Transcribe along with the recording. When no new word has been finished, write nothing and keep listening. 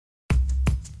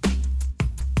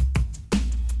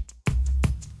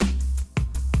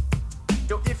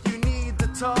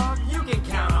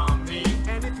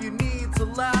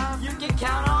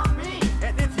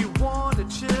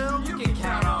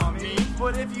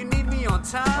you need me on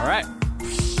time. All right.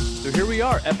 So here we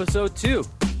are, episode 2,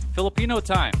 Filipino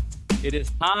time. It is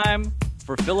time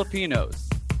for Filipinos.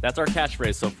 That's our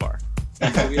catchphrase so far.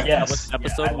 Yes.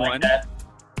 Episode 1. Like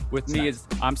With me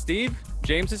I'm Steve.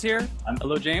 James is here.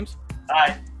 Hello, James.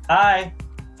 Hi.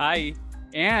 Hi.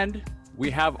 And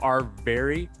we have our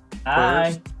very Hi.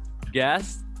 first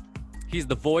guest. He's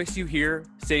the voice you hear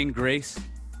saying grace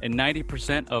in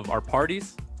 90% of our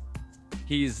parties.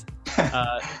 He's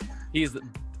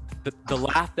the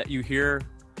laugh that you hear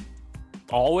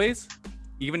always,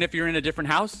 even if you're in a different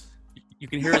house, you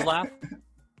can hear his laugh.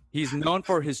 He's known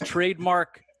for his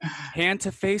trademark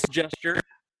hand-to-face gesture,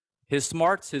 his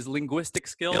smarts, his linguistic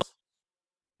skills,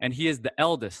 and he is the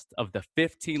eldest of the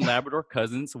 15 Labrador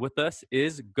cousins. With us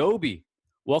is Gobi.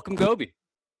 Welcome, Gobi.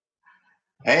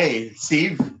 Hey,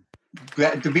 Steve.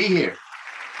 Glad to be here.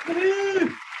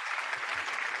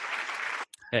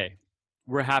 Hey,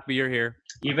 we're happy you're here.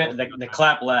 Even the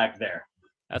clap lag there.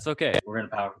 That's okay. We're going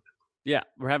to power. Yeah,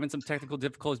 we're having some technical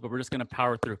difficulties, but we're just gonna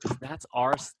power through because that's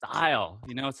our style.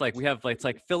 You know, it's like we have it's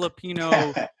like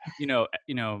Filipino, you know,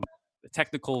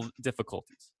 technical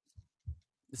difficulties.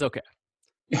 It's okay.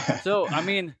 So I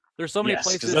mean, there's so many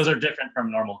places. Those are different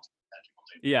from normal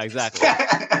technical Yeah, exactly.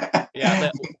 Yeah,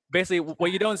 basically,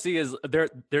 what you don't see is there's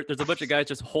a bunch of guys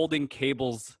just holding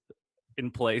cables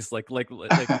in place, like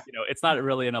it's not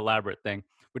really an elaborate thing.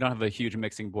 We don't have a huge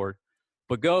mixing board,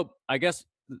 but I guess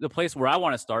the place where I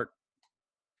want to start.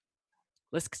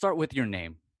 Let's start with your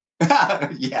name.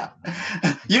 Yeah.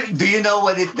 Do you know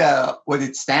what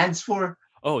it stands for?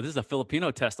 Oh, this is a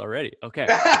Filipino test already. Okay.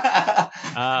 No,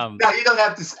 you don't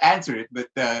have to answer it, but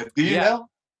do you know?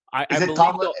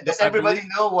 Does everybody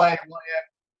know why?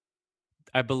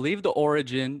 I believe the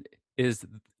origin is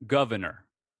governor.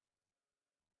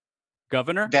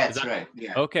 Governor? That's right.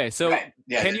 Yeah. Okay, so right.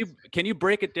 Yeah, can you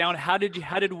break it down? How did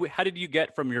you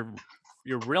get from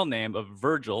your real name of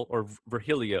Virgil or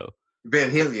Virgilio?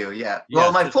 Virgilio, yeah.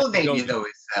 Well, my full name, is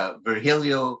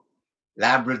Virgilio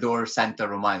Labrador Santa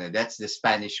Romana. That's the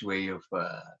Spanish way of,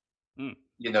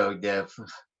 the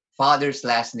father's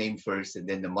last name first and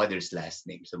then the mother's last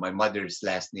name. So my mother's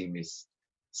last name is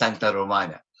Santa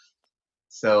Romana.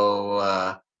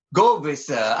 So Gov is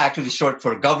actually short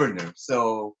for governor.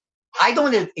 So I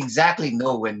don't exactly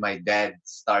know when my dad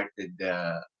started,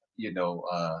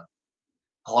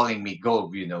 calling me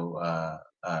Gov,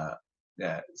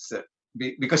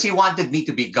 because he wanted me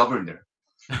to be governor.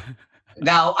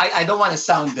 Now, I don't want to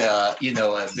sound, a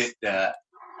bit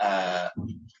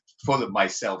full of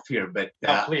myself here, but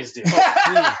please do.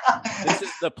 This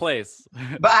is the place.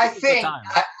 But I think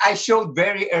I showed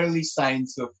very early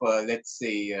signs of, let's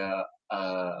say,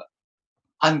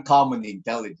 uncommon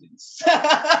intelligence.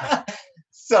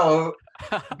 So,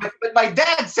 but my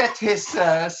dad set his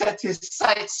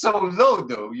sights so low,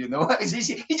 though.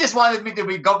 He just wanted me to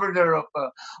be governor of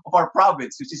our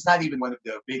province, which is not even one of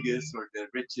the biggest or the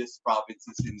richest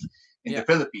provinces in the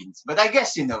Philippines. But I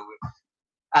guess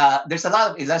there's a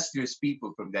lot of illustrious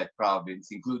people from that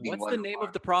province, including what's the name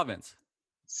of the province?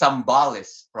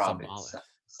 Zambales province.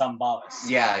 Zambales.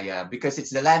 Yeah, because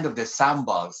it's the land of the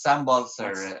Sambals. Sambals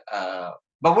are,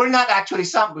 but we're not actually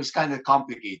Sambals. It's kind of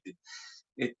complicated.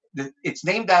 It's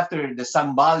named after the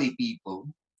Sambali people,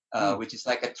 which is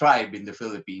like a tribe in the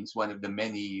Philippines, one of the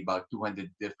many, about 200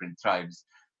 different tribes.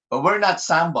 But we're not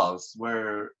Sambals.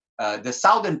 We're the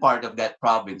southern part of that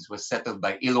province was settled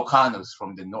by Ilocanos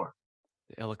from the north.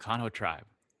 The Ilocano tribe.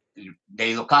 The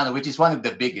Ilocano, which is one of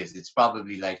the biggest. It's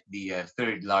probably like the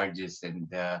third largest, and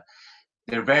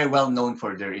they're very well known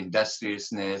for their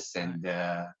industriousness and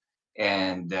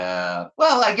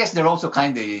well, I guess they're also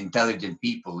kind of intelligent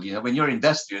people. When you're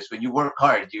industrious, when you work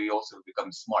hard, you also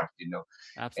become smart.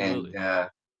 Absolutely.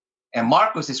 And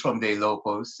Marcos is from the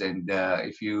Ilocos, and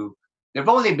there've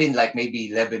only been like maybe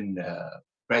 11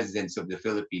 presidents of the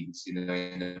Philippines,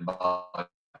 in about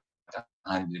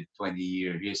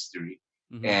 120-year history,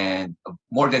 and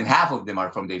more than half of them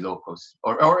are from the Ilocos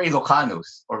or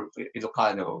Ilocanos or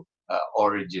Ilocano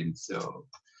origin.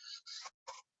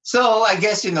 So I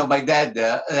guess my dad,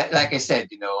 like I said,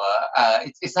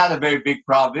 it's not a very big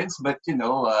province, but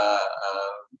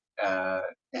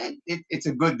it's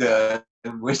a good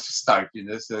way to start.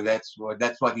 So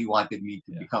that's what he wanted me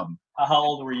to become. How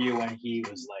old were you when he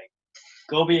was like,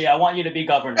 Gobi, I want you to be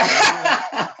governor?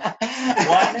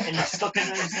 One, and you still couldn't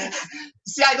understand?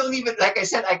 See, I don't even, like I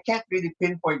said, I can't really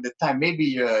pinpoint the time.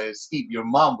 Maybe Steve, your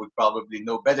mom would probably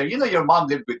know better. Your mom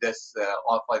lived with us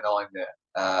off and on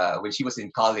when she was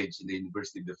in college in the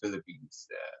University of the Philippines.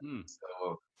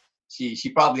 So she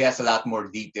probably has a lot more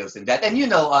details than that. And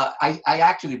I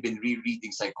actually been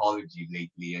rereading psychology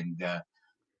lately, and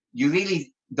you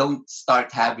really don't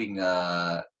start having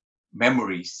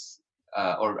memories,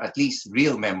 or at least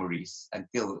real memories,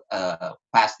 until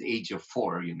past the age of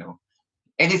 4.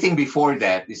 Anything before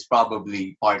that is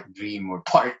probably part dream or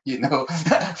part,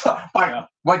 part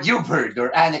what you've heard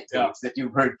or anecdotes that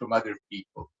you've heard from other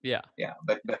people. Yeah.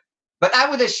 But I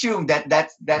would assume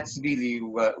that's really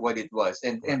what it was.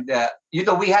 And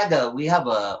we have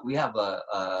a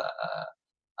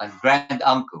grand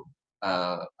uncle,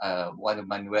 one of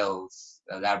Manuel's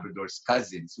Labrador's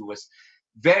cousins, who was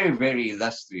very, very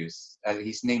illustrious.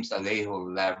 His name's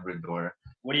Alejo Labrador.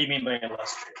 What do you mean by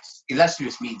illustrious?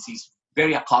 Illustrious means he's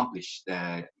very accomplished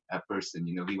person.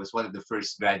 He was one of the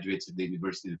first graduates of the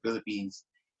University of the Philippines.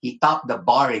 He topped the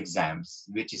bar exams,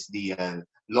 which is the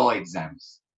law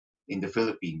exams in the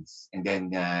Philippines, and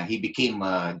then he became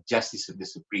a justice of the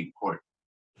Supreme Court.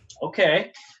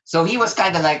 Okay. So he was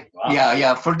kind of like,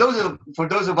 wow. For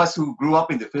those of us who grew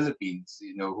up in the Philippines,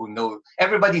 who know,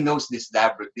 everybody knows this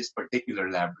particular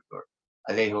Labrador,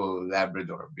 Alejo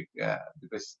Labrador,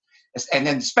 because, and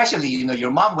then especially,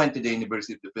 your mom went to the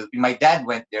University of the Philippines. My dad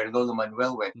went there. Lolo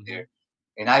Manuel went there,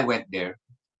 and I went there.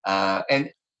 And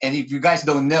if you guys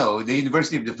don't know, the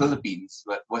University of the Philippines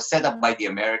was set up by the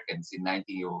Americans in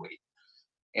 1908.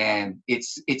 And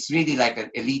it's really like an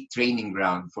elite training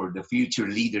ground for the future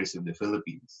leaders of the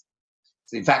Philippines.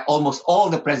 So in fact, almost all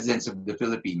the presidents of the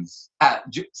Philippines,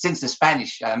 since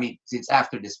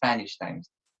after the Spanish times,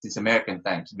 since American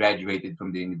times, graduated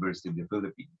from the University of the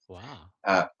Philippines.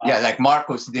 Wow. Like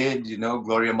Marcos did,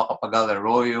 Gloria Macapagal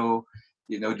Arroyo,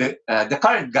 the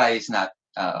current guy is not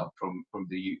from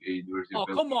the University of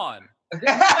the Philippines. Oh, come on.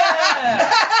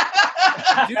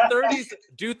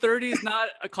 Do 30s not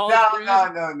a college degree?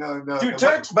 No.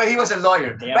 But he was a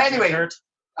lawyer. Damn, but anyway,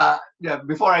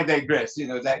 before I digress,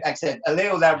 like I said,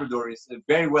 Alejo Labrador is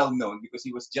very well known because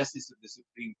he was Justice of the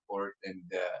Supreme Court,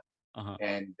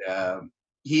 and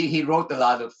he wrote a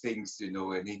lot of things, and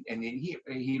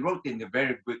he wrote in a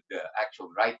very good actual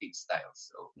writing style.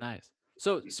 So nice.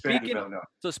 So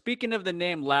speaking of the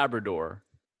name Labrador,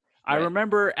 right. I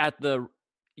remember at the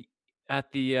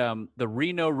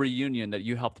Reno reunion that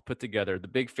you helped put together, the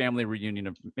big family reunion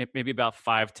of maybe about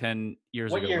 5-10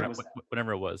 years ago,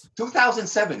 whenever it was.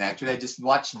 2007, actually. I just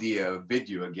watched the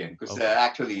video again because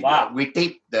actually we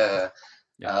taped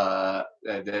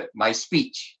my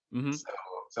speech. Mm-hmm.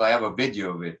 So I have a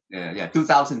video of it.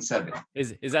 2007.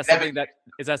 Is that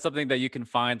something that you can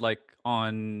find like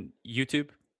on YouTube?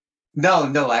 No,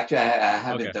 actually, I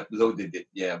haven't uploaded it.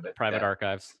 Yeah, but private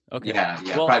archives. Okay. Yeah,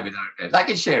 well, private archives. I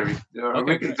can share it, or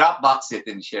we can Dropbox it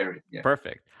and share it. Yeah.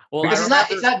 Perfect. Well, because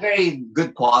it's not very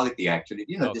good quality actually.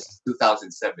 This is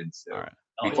 2007, so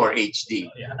before HD.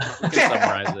 Yeah. We can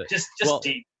summarize it. just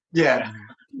deep. Yeah.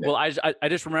 Well, I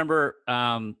just remember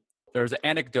there's an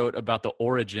anecdote about the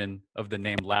origin of the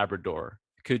name Labrador.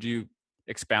 Could you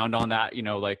expound on that?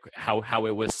 Like how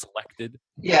it was selected?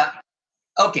 Yeah.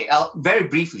 Okay, I'll very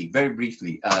briefly.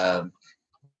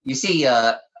 You see,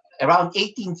 around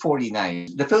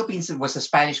 1849, the Philippines was a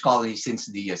Spanish colony since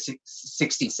the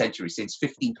 16th century, since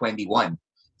 1521.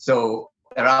 So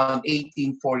around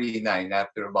 1849,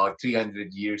 after about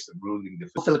 300 years of ruling, the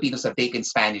Filipinos have taken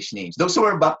Spanish names. Those who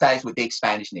were baptized would take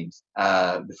Spanish names,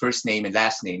 the first name and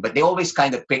last name, but they always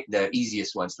kind of picked the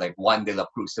easiest ones, like Juan de la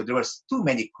Cruz. So there was too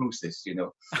many Cruzes,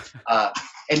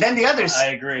 and then the others. I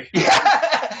agree. Yeah.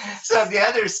 So the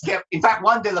others kept. In fact,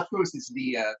 Juan de la Cruz is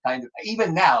the kind of,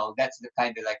 even now, that's the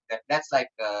kind of like that. That's like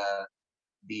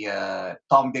the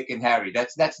Tom, Dick, and Harry.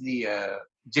 That's the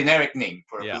generic name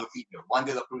for a Filipino. Juan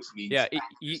de la Cruz means. Yeah,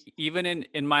 even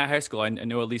in my high school, I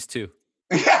know at least 2.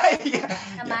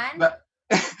 yeah. But,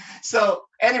 so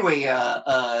anyway,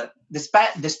 the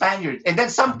Spaniards, and then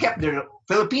some kept their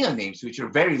Filipino names, which are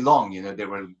very long. They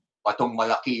were Batong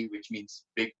Malaki, which means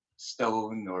big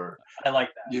stone, or I like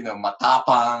that.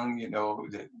 Matapang,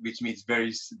 which means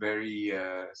very, very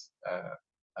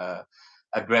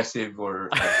aggressive or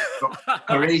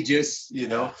courageous,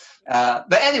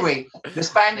 But anyway, the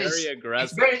Spanish, very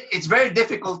aggressive. It's very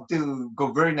difficult to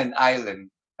govern an island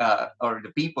or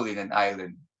the people in an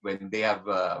island when they have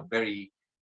very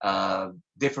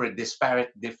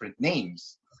disparate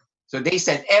names. So they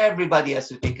said everybody has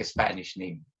to take a Spanish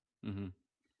name. Mm-hmm.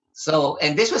 So,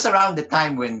 and this was around the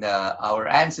time when our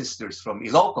ancestors from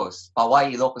Ilocos,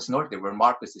 Paway, Ilocos Norte, where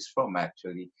Marcos is from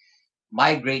actually,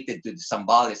 migrated to the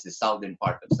Zambales, the southern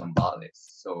part of Zambales.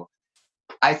 So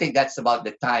I think that's about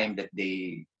the time that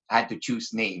they had to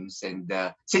choose names. And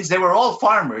since they were all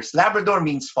farmers, Labrador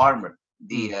means farmer.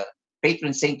 The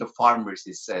patron saint of farmers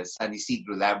is San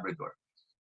Isidro Labrador.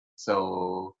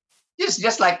 So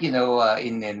just like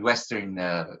in Western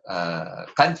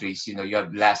countries, you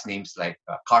have last names like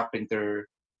Carpenter,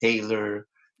 Taylor,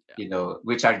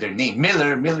 which are their name.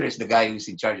 Miller is the guy who's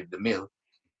in charge of the mill.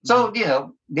 So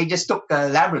they just took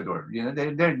Labrador.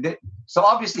 They're so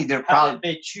obviously they're proud. How did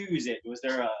they choose it? Was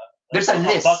there there's a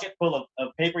list, bucket full of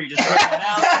paper you just put one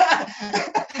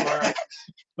out?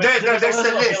 There's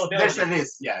a list. There's a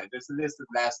list. Yeah, there's a list of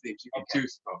last names you can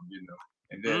choose from.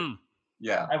 And then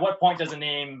yeah. At what point does a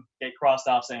name get crossed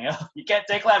off saying, "Oh, you can't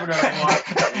take Labrador anymore"?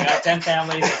 You got 10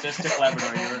 families that just took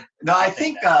Labrador. No, I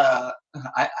think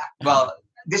well,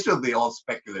 this will be all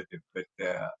speculative, but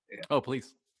yeah. Oh,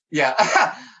 please. Yeah,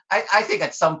 I think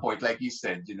at some point, like you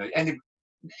said, and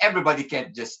everybody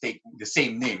can't just take the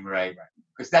same name, right?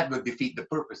 Because that would defeat the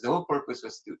purpose. The whole purpose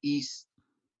was to ease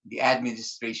the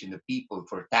administration of people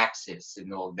for taxes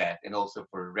and all that, and also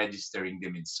for registering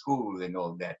them in school and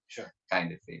all that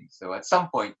kind of thing. So at some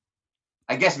point,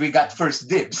 I guess we got first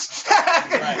dibs.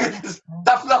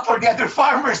 Tough luck for the other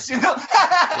farmers,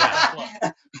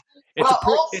 Yeah.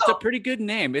 It's a pretty good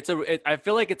name. I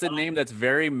feel like it's a name that's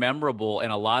very memorable,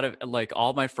 and a lot of like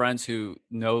all my friends who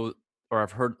know or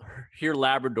have hear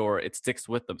Labrador, it sticks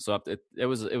with them. So it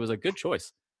was a good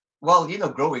choice. Well,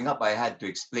 growing up, I had to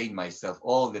explain myself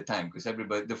all the time because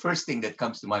everybody. The first thing that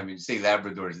comes to mind when you say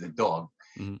Labrador is the dog,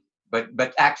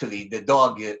 but actually the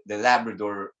dog, the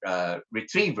Labrador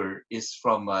Retriever, is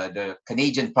from the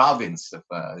Canadian province of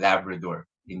Labrador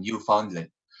in Newfoundland.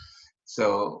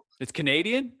 So it's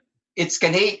Canadian. It's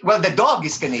Canadian. Well, the dog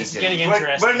is Canadian. It's getting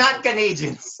interesting. We're not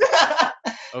Canadians.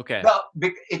 Okay. No,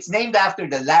 it's named after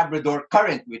the Labrador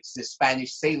Current, which the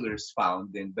Spanish sailors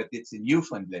found, but it's in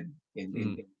Newfoundland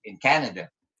in Canada.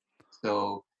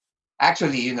 So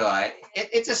actually,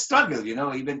 it's a struggle.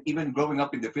 Even growing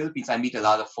up in the Philippines, I meet a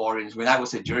lot of foreigners. When I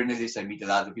was a journalist, I meet a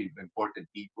lot of important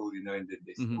people. And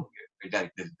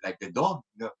like the dog.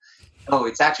 No,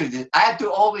 it's actually. I had to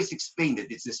always explain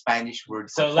that it's the Spanish word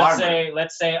for farmer. So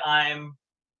let's say I'm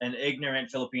an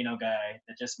ignorant Filipino guy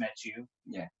that just met you.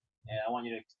 Yeah. And I want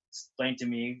you to explain to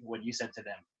me what you said to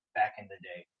them back in the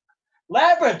day.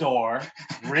 Labrador?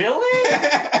 Really?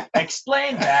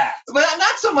 Explain that. Well,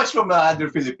 not so much from other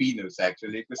Filipinos,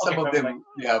 actually. Because some of them,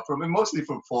 mostly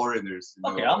from foreigners.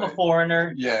 Okay, I'm a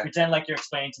foreigner. Yeah. Pretend like you're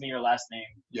explaining to me your last name.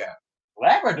 Yeah.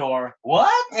 Labrador?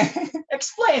 What?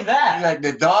 Explain that. Like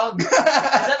the dog? Is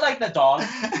that like the dog?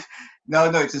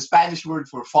 No, it's a Spanish word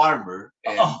for farmer.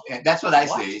 And that's what I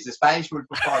say. It's a Spanish word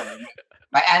for farmer.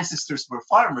 My ancestors were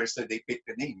farmers, so they picked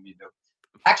the name,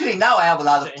 Actually, now I have a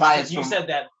lot of clients. You said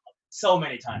that so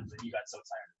many times that you got so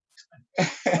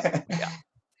tired. Yeah.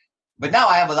 But now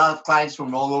I have a lot of clients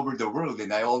from all over the world,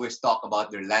 and I always talk about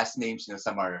their last names.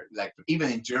 Some are like, even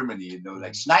in Germany,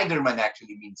 like Schneiderman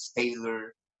actually means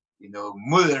tailor.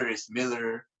 Muller is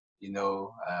Miller.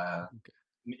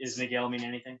 Does Miguel mean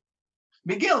anything?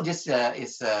 Miguel just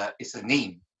is a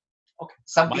name. Okay.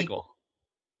 Michael. People,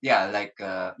 like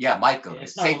Michael.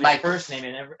 It's not really Michael. First name,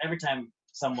 and every time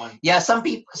someone. Yeah, some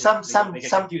people, some confused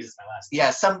with my last name.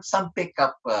 Yeah, some pick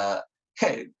up. I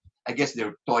guess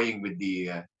they're toying with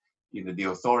the the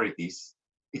authorities.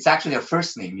 It's actually a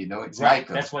first name. It's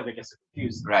Michael. That's why they get so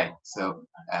confused. Right. So,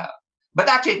 but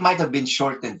actually, it might have been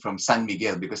shortened from San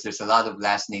Miguel because there's a lot of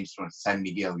last names from San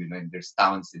Miguel. And there's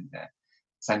towns in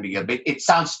San Miguel, but it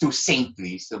sounds too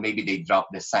saintly, so maybe they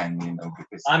dropped the San.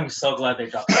 Because I'm so glad they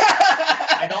dropped it.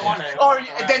 I don't want to. Or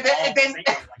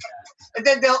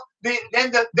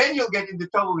then you'll get into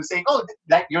trouble with saying, "Oh,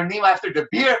 like your name after the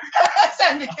beer,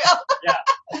 San Miguel." Yeah,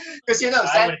 because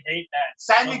I would hate that.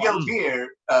 San Miguel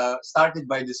beer, started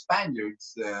by the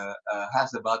Spaniards,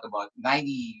 has about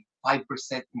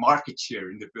 95% market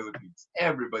share in the Philippines.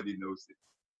 Everybody knows it.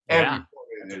 Yeah,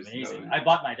 that's amazing. I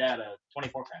bought my dad a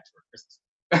 24 packs for Christmas.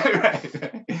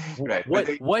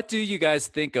 Right. What do you guys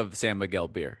think of San Miguel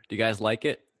beer? Do you guys like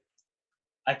it?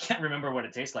 I can't remember what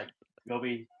it tastes like.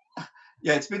 Gobi.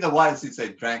 Yeah, it's been a while since I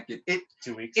drank it.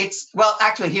 2 weeks.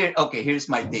 Actually here's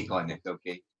my take on it.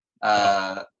 Okay,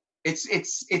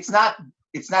 it's not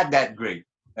that great.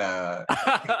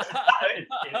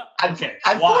 Okay.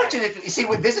 Unfortunately, see,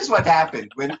 this is what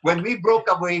happened when we broke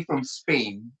away from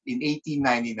Spain in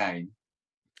 1899.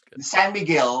 The San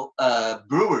Miguel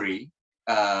brewery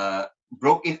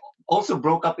broke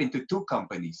up into two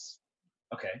companies.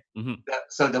 Okay. Mm-hmm.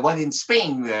 So the one in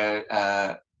Spain,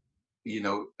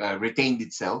 retained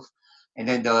itself, and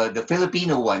then the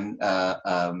Filipino one,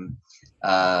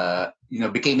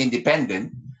 became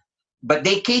independent. But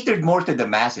they catered more to the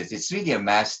masses. It's really a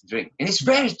mass drink, and it's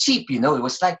very cheap. It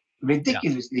was like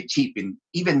ridiculously cheap, and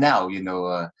even now,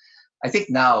 I think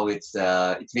now it's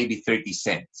maybe 30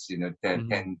 cents,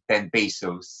 10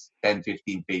 pesos, 10,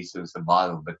 15 pesos a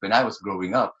bottle. But when I was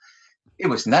growing up, it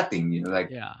was nothing, like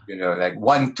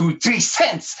 1, 2, 3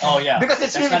 cents. Oh yeah, because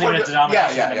it's that's really not even a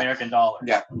denomination in yeah. American dollars.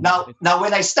 Yeah. Now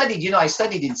when I studied, I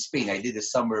studied in Spain. I did a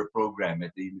summer program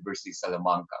at the University of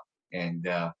Salamanca, and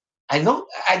I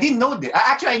didn't know that.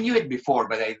 Actually, I knew it before,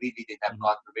 but I really didn't have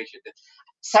confirmation that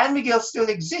San Miguel still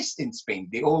exists in Spain.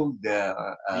 The old,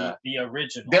 the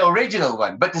original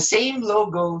one, but the same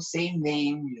logo, same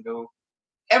name.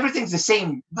 Everything's the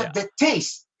same, but the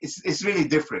taste is really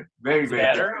different. Very, very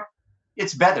better. Different.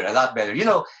 It's better, a lot better.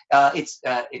 It's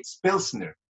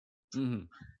Pilsner,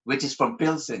 which is from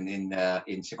Pilsen in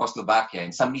Czechoslovakia,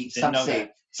 and some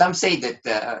say that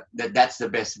that's the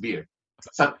best beer.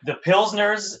 So the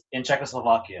Pilsners in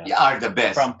Czechoslovakia are the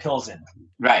best from Pilsen.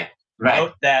 Right.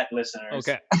 Note that, listeners.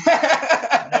 Okay.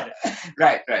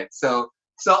 Right. So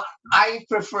I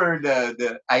prefer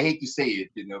the I hate to say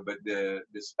it, but the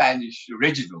Spanish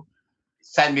original,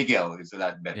 San Miguel, is a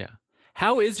lot better. Yeah.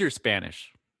 How is your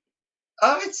Spanish?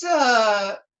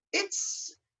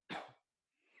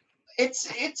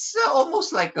 It's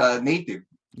almost like a native.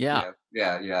 Yeah.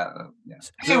 It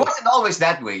wasn't always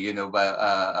that way,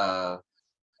 but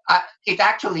it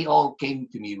actually all came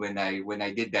to me when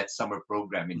I did that summer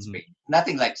program in Spain.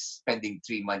 Nothing like spending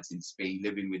 3 months in Spain,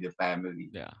 living with the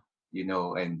family. Yeah.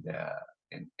 And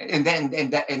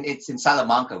it's in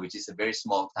Salamanca, which is a very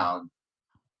small town.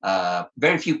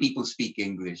 Very few people speak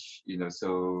English,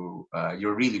 so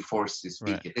you're really forced to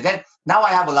speak it. And then now I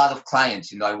have a lot of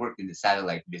clients. I work in the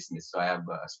satellite business, so I have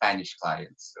Spanish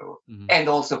clients. So and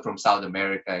also from South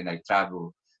America, and I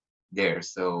travel there.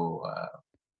 So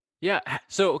yeah.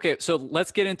 So okay. So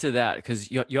let's get into that, because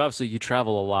you obviously you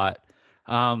travel a lot.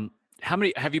 How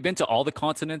many have you been to? All the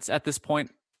continents at this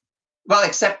point? Well,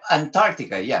 except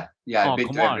Antarctica, yeah. I've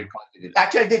been to every continent.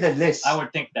 Actually, I did a list. I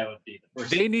would think that would be the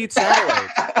first. They need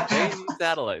satellites.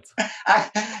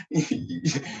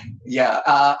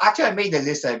 Actually, I made a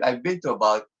list. I've been to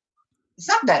about. It's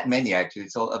not that many actually.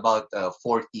 It's all about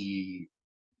 40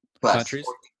 plus countries,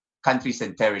 40 countries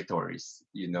and territories.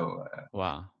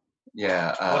 Wow.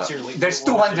 Yeah. What's your there's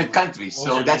 200 countries,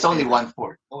 so that's only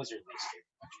 1/4. What was your least favorite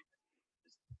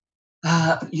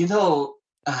country?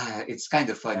 It's kind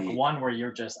of funny. Like one where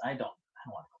you're just, I don't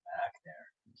want to go back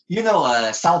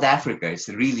there. South Africa is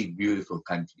a really beautiful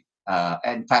country.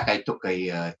 In fact, I took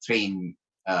a train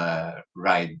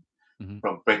ride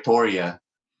from Pretoria,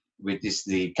 which is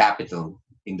the capital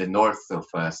in the north of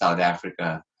South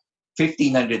Africa,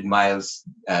 1,500 miles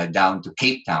down to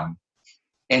Cape Town.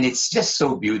 And it's just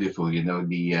so beautiful,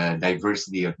 the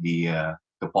diversity of the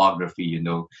topography,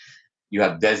 You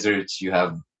have deserts, you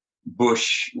have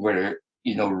bush where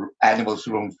animals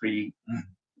roam free.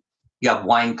 You have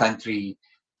wine country,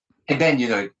 and then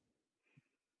to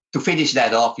finish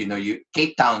that off,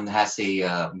 Cape Town has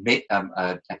a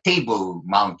Table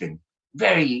Mountain,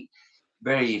 very,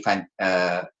 very fun.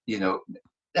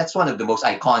 That's one of the most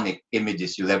iconic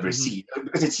images you'll ever see,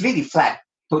 because it's really flat,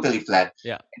 totally flat.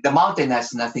 Yeah, the mountain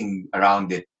has nothing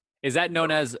around it. Is that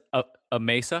known as a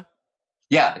mesa?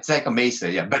 Yeah, it's like a mesa.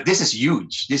 Yeah, but this is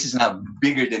huge. This is now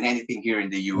bigger than anything here in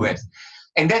the U.S.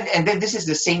 And then this is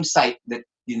the same site that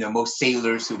most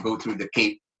sailors who go through the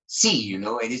Cape see. And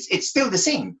it's still the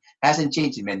same. Hasn't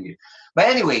changed in many years. But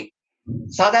anyway,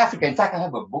 South Africa. In fact, I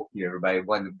have a book here by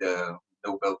one of the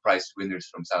Nobel Prize winners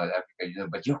from South Africa.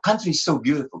 But your country is so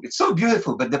beautiful. It's so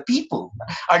beautiful, but the people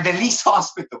are the least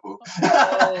hospitable.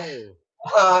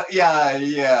 Oh.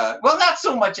 Yeah. Well, not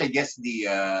so much, I guess,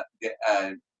 the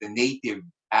native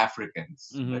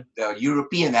Africans, but the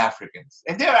European Africans,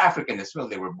 and they're African as well.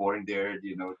 They were born there.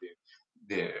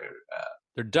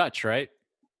 They're Dutch, right?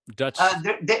 Dutch.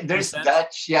 There's descent?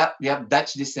 Dutch,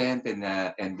 Dutch descent,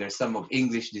 and there's some of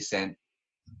English descent.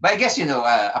 But I guess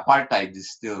apartheid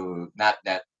is still not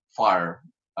that far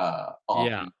off.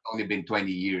 Yeah. It's only been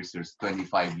 20 years or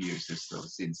 25 years or so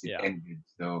since it ended.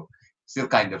 So still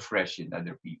kind of fresh in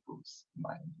other people's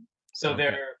mind. So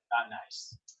they're not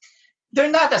nice. They're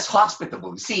not as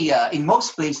hospitable. See, in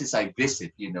most places I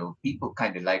visit, people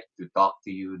kind of like to talk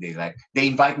to you. They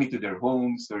invite me to their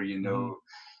homes, or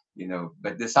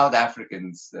but the South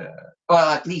Africans, well,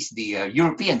 at least the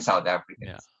European South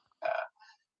Africans,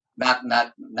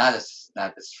 not as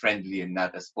friendly and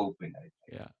not as open. I think.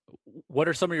 Yeah. What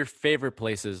are some of your favorite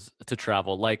places to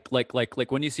travel? Like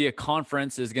when you see a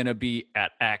conference is going to be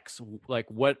at X, like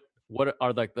what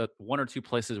are like the one or two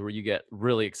places where you get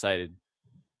really excited?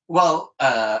 Well,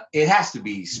 it has to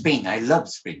be Spain. I love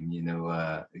Spain.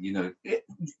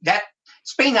 That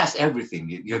Spain has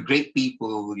everything. Great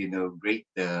people. Great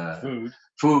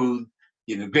food.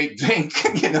 great drink,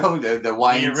 the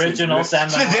wines. The original San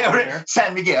Miguel.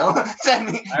 San Miguel. I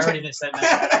already did San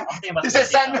Miguel. I'm thinking about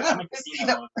San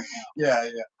Miguel. Yeah.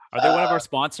 Are they one of our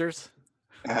sponsors?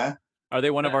 Uh-huh. Are they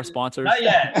one of our sponsors? Not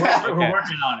yet. We're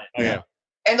working on it. Okay. Yeah.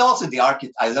 And also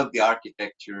I love the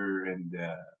architecture and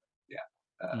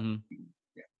mm-hmm.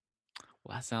 Yeah.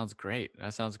 Well, that sounds great.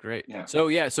 Yeah. So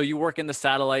you work in the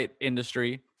satellite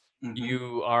industry. Mm-hmm.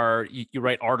 You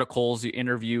write articles, you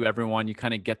interview everyone, you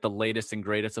kind of get the latest and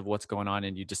greatest of what's going on,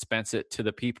 and you dispense it to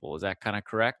the people. Is that kind of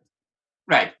correct?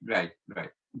 Right.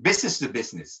 Business to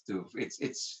business too.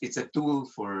 It's a tool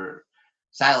for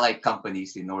satellite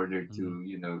companies in order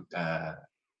to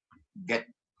get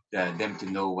them to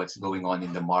know what's going on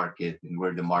in the market and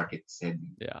where the market's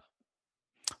heading. Yeah.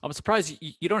 I'm surprised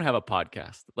you don't have a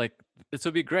podcast. Like, this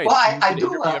would be great. Well, I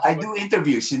do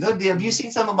interviews. Have you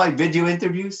seen some of my video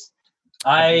interviews?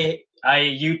 I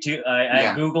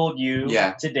Googled you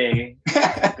today.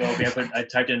 I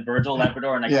typed in Virgil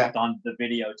Labrador and I clicked on the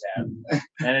video tab.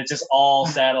 And it's just all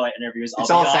satellite interviews. It's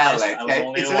all satellite.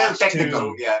 It's a little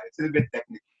technical. Yeah, it's a little bit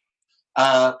technical.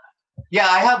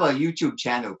 I have a YouTube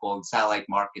channel called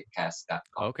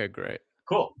SatelliteMarketCast.com. Okay, great.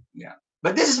 Cool. Yeah.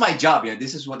 But this is my job.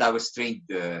 This is what I was trained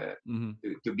to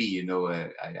be.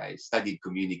 I studied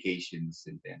communications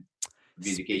and then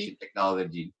communication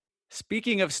technology.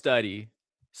 Speaking of study,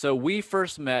 so we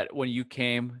first met when you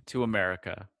came to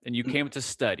America and you came to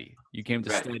study. You came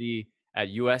to study at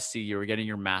USC. You were getting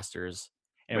your master's,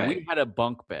 and we had a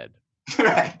bunk bed.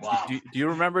 Right. Wow. Do you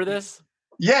remember this?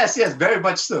 Yes, very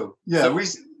much so. Yeah,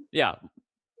 Yeah.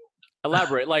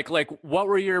 Elaborate. Like, what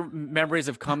were your memories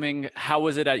of coming? How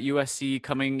was it at USC,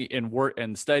 coming and work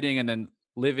and studying, and then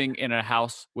living in a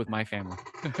house with my family?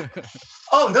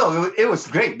 Oh no, it was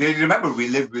great. Remember, we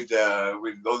lived with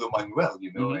Lolo Manuel,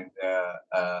 and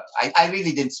I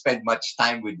really didn't spend much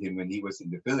time with him when he was in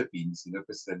the Philippines,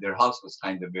 because their house was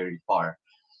kind of very far,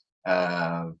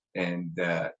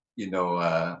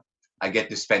 I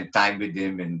get to spend time with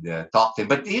him and talk to him.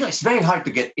 But it's very hard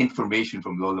to get information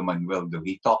from Lolo Manuel. Though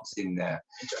he talks in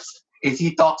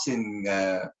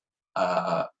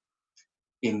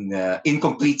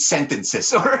incomplete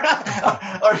sentences, or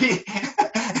he.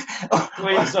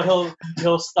 Wait, so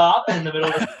he'll stop in the middle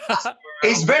of the.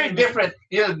 It's very different.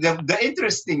 The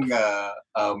interesting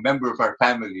member of our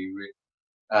family,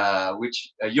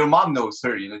 which your mom knows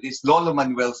her. This Lolo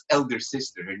Manuel's elder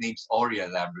sister. Her name's Aurea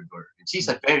Labrador, and she's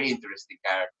a very interesting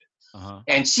character.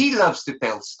 And she loves to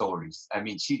tell stories. I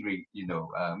mean,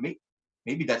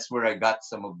 maybe that's where I got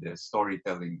some of the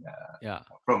storytelling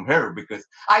from her, because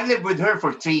I lived with her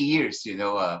for 3 years.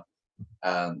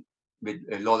 With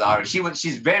Lola Aurea,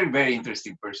 she's very, very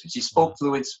interesting person. She spoke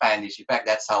fluent Spanish. In fact,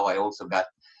 that's how I also got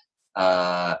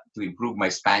to improve my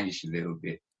Spanish a little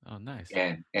bit. Oh, nice.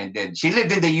 And then she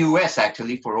lived in the U.S.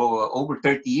 actually for over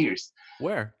 30 years.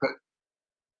 Where?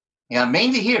 Yeah,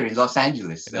 mainly here in Los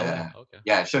Angeles. Okay.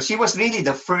 Yeah, so she was really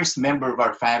the first member of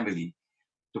our family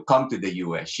to come to the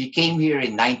U.S. She came here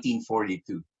in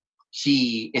 1942.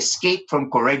 She escaped from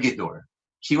Corregidor.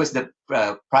 She was the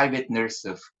private nurse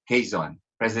of Quezon,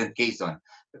 President Quezon,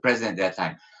 the president at that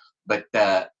time. But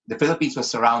the Philippines was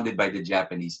surrounded by the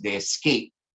Japanese. They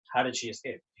escaped. How did she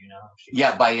escape? Do you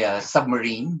know? By a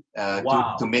submarine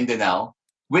to Mindanao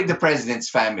with the president's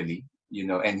family,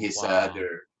 and his a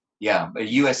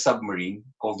U.S. submarine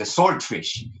called the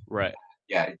Swordfish. Right.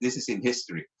 Yeah, this is in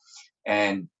history.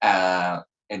 And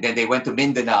then they went to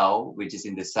Mindanao, which is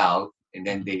in the south, and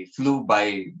then they flew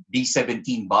by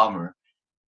B-17 bomber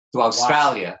to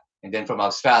Australia, and then from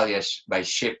Australia by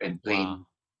ship and plane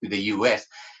to the U.S.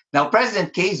 Now,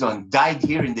 President Quezon died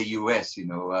here in the U.S.,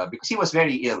 because he was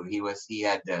very ill. He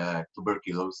had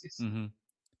tuberculosis. Mm-hmm.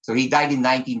 So he died in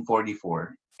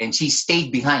 1944, and she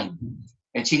stayed behind.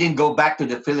 And she didn't go back to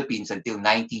the Philippines until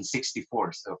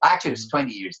 1964. So actually, it was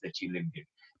 20 years that she lived here.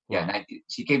 Yeah,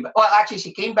 she came back. Well, actually,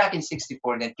 she came back in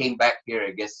 64 and then came back here,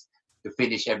 I guess, to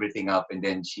finish everything up. And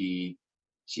then she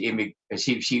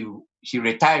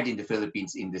retired in the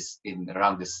Philippines in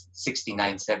around the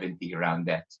 69, 70, around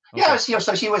that. Okay. Yeah,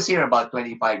 so she was here about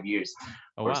 25 years.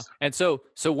 Oh, wow. And so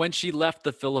when she left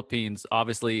the Philippines,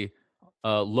 obviously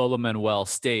Lolo Manuel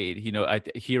stayed.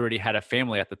 He already had a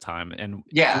family at the time, and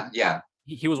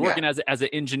he was working as an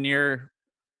engineer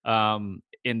in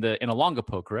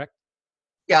Olongapo, correct?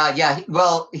 Yeah.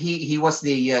 Well, he was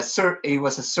he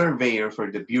was a surveyor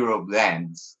for the Bureau of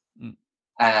Lands.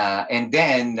 And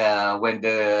then when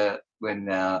the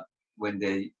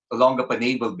Olongapo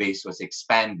Naval Base was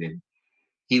expanded,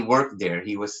 he worked there.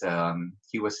 He was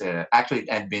actually in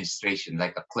administration,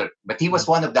 like a clerk, but he was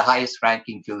one of the highest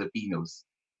ranking Filipinos.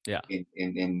 Yeah. In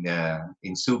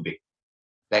Subic,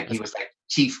 he was like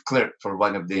chief clerk for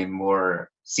one of the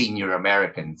more senior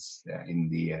Americans in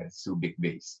the Subic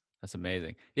base. That's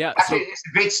amazing. Yeah. Actually, it's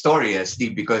a great story,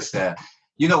 Steve, because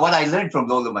what I learned from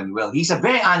Lolo Manuel, he's a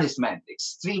very honest man,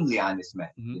 extremely honest man.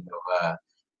 Mm-hmm.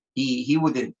 He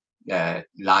wouldn't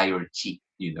lie or cheat.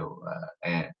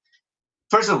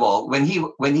 First of all, when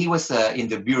he was in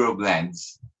the Bureau of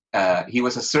Lands, he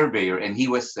was a surveyor, and he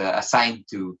was assigned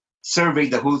to survey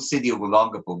the whole city of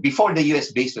Olongapo before the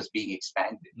U.S. base was being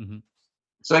expanded. Mm-hmm.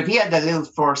 So if he had a little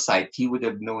foresight, he would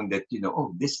have known that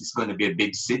this is going to be a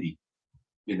big city.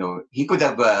 He could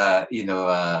have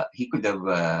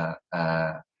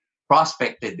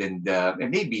prospected and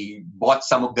maybe bought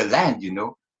some of the land,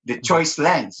 the choice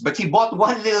lands. But he bought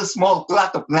one little small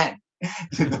plot of land.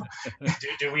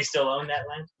 Do we still own that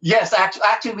land? Yes,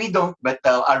 actually we don't, but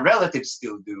our relatives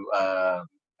still do.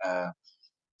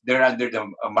 They're under the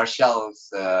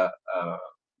Marshall's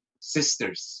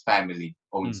sister's family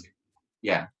owns it.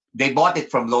 Yeah. They bought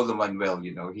it from Lolo Manuel,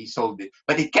 he sold it,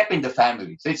 but it kept in the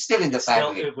family. So it's still in the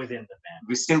family. Still within the family.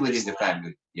 We're still within the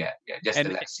family. Yeah. Just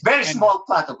a very small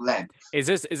plot of land. Is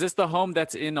this the home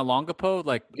that's in Olongapo?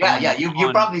 Yeah.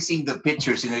 You've probably seen the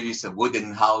pictures, it's a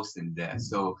wooden house, and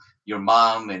so your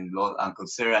mom and Uncle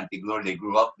Sir, Auntie Gloria, they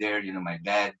grew up there, my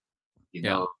dad,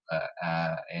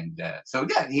 so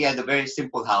he had a very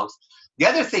simple house. The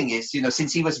other thing is,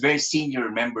 since he was very senior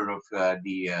member of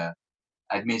the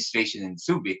administration in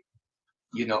Subic,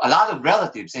 a lot of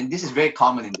relatives, and this is very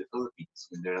common in the Philippines.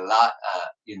 There are a lot,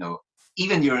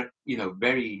 even your,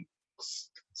 very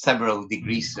several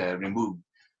degrees removed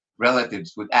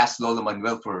relatives would ask Lolo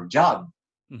Manuel for a job,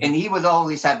 and he would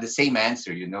always have the same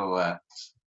answer.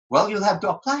 Well, you'll have to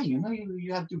apply. You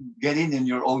have to get in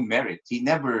your own merit. He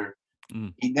never.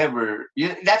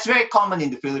 That's very common in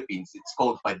the Philippines. It's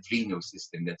called padrino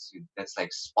system. That's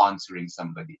like sponsoring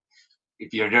somebody.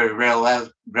 If you're their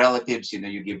relatives,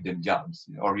 you give them jobs,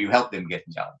 or you help them get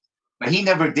jobs. But he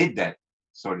never did that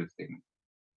sort of thing.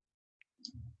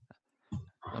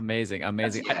 Amazing.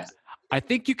 I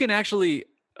think you can actually,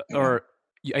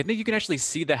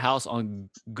 see the house on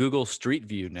Google Street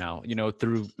View now.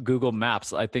 Through Google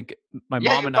Maps. I think my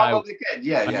mom and I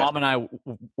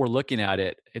were looking at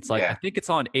it. It's like I think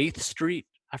it's on 8th Street.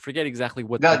 I forget exactly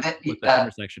what the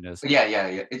intersection is.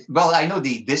 Yeah. Well, I know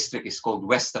the district is called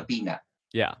West Tapina.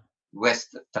 Yeah.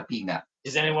 West Tapina.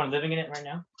 Is anyone living in it right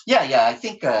now? Yeah. I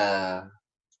think. Well,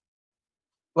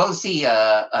 see,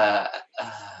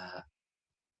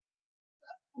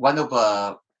 one of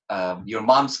your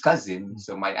mom's cousin,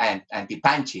 so my aunt, Auntie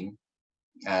Panching.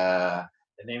 The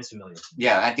name's familiar.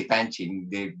 Yeah, Auntie Panching.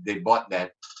 They bought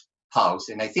that house,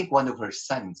 and I think one of her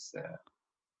sons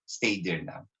stayed there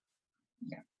now.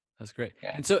 Yeah, that's great.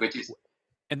 Yeah. And so, which is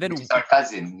our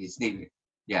cousin. His name.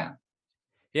 Yeah.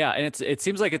 Yeah, and it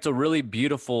seems like it's a really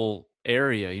beautiful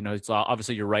area. It's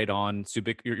obviously you're right on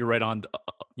Subic. You're right on,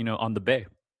 on the bay.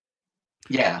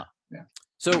 Yeah.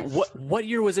 So what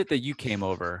year was it that you came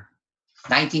over?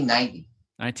 1990.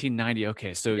 1990.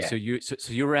 Okay, so you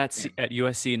were at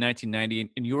USC in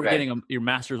 1990, and you were getting your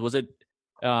master's. Was it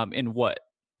in what?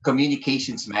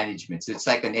 Communications management. So it's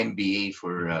like an MBA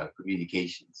for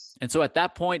communications. And so at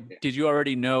that point, did you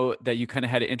already know that you kind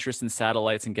of had an interest in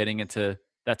satellites and getting into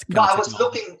that? No, I was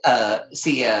looking. At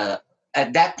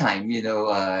that time,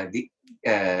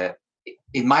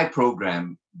 in my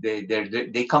program,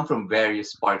 they come from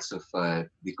various parts of the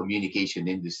communication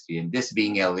industry, and this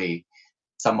being LA,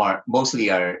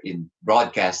 mostly are in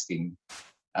broadcasting,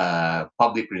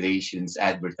 public relations,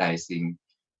 advertising.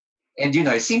 And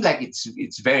it seemed like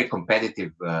it's very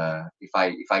competitive if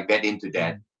I get into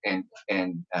that, and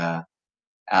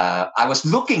I was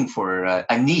looking for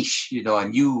a niche, a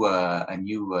new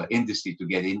industry to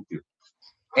get into,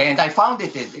 and I found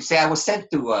it. I was sent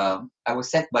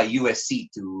by USC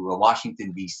to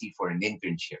Washington D.C. for an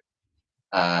internship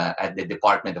at the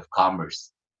Department of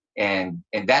Commerce, and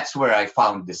that's where I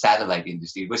found the satellite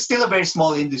industry. It was still a very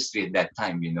small industry at that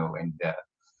time,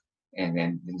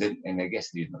 and I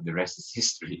guess the rest is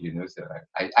history. So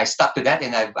I stuck to that,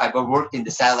 and I've worked in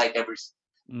the satellite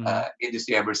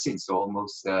industry ever since. So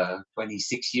almost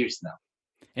 26 years now.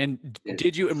 And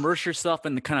did you immerse yourself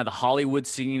in the kind of the Hollywood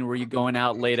scene? Were you going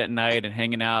out late at night and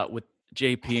hanging out with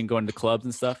JP and going to clubs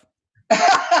and stuff?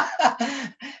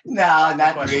 No,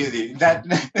 not really.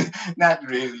 Not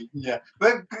really. Yeah,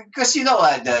 but because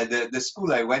the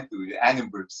school I went to, the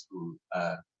Annenberg School.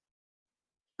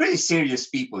 Pretty serious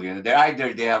people, they have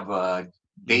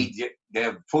they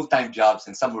have full-time jobs,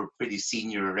 and some were pretty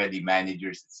senior already,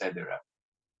 managers, etc.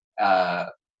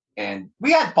 And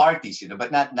we had parties,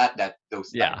 but not that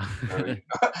those. Yeah.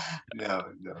 No.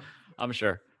 I'm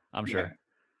sure.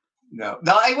 No.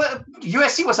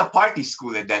 USC was a party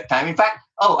school at that time. In fact,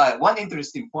 one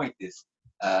interesting point is,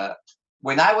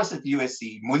 when I was at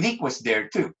USC, Monique was there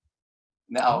too.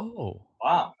 Now,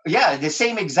 wow, yeah, the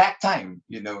same exact time,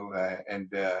 and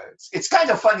it's kind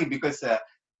of funny because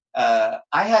I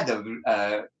had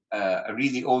a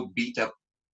really old beat up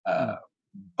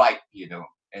bike,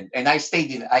 and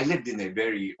I lived in a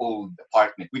very old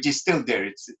apartment, which is still there.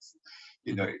 It's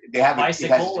they have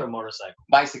bicycle or motorcycle.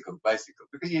 Bicycle,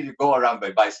 because you go around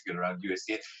by bicycle around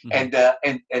USC, and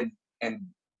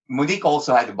Monique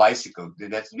also had a bicycle.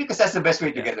 That's the best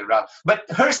way to get around. But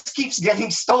hers keeps getting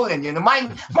stolen.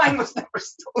 Mine was never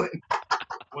stolen.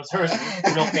 Was hers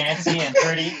real fancy and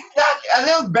pretty? Not a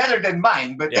little better than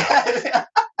mine, but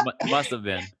must have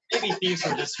been. Maybe thieves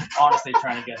were just honestly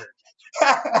trying to get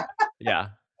her. Yeah.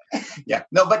 Yeah.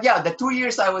 No, but yeah, the 2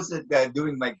 years I was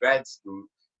doing my grad school,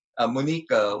 Monique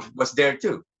was there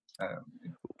too.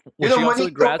 Was she also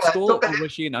in grad school, or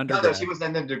was she an undergrad? No, she was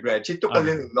an undergrad. She took a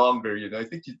little longer, I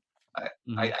think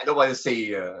I don't want to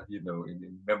say,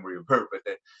 in memory of her, but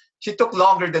she took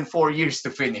longer than 4 years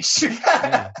to finish.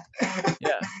 Yeah.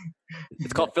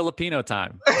 It's called Filipino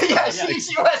time. She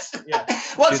was. Yeah.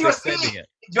 Well, she was really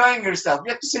enjoying herself.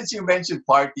 Since you mentioned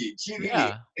partying, she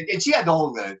really, and she had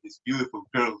all these beautiful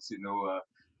girls,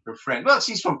 her friend. Well,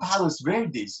 she's from Palos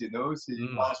Verdes, Palos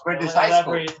Verdes High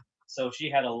School. So she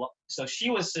had so she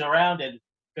was surrounded,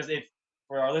 because if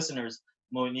for our listeners,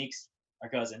 Monique's our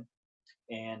cousin,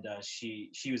 and she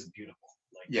was beautiful.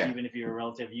 Like even if you're a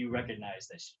relative, you recognize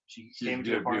that she came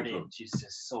to a party beautiful. And she's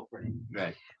just so pretty.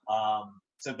 Right.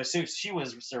 But she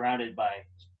was surrounded by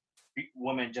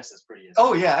women just as pretty as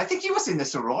her. Yeah, I think she was in a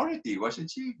sorority,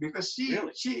 wasn't she? Because she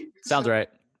sounds right.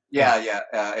 Yeah.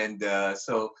 And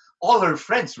so all her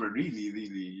friends were really,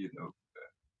 really,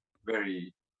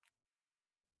 very.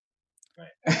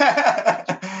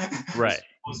 Right.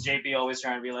 Was JP always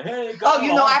trying to be like, hey,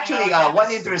 go actually,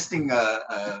 one interesting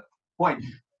point.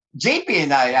 JP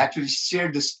and I actually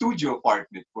shared the studio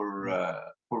apartment for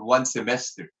 1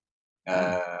 semester.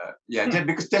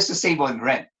 Just to save on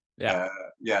rent.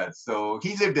 So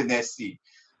he lived in SC.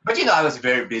 But I was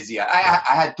very busy. I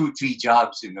had 2-3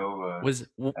 jobs, Was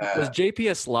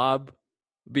JP a slob?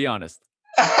 Be honest.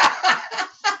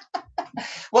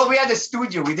 Well, we had a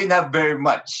studio. We didn't have very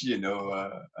much,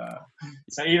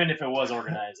 So even if it was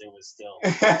organized, it was still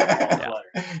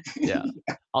Yeah.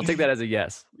 I'll take that as a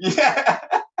yes. Yeah.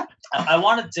 I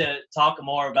wanted to talk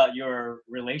more about your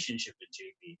relationship with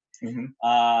JP,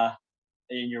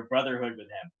 and your brotherhood with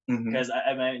him, because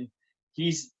I mean,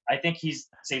 I think he's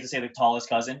safe to say the tallest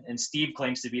cousin, and Steve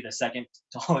claims to be the second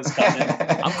tallest cousin.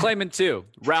 I'm claiming 2.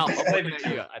 Ralph, I'm claiming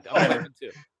 2. I'm claiming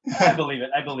 2. I believe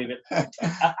it.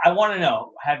 I want to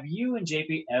know, have you and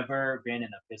JP ever been in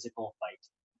a physical fight?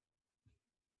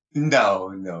 No.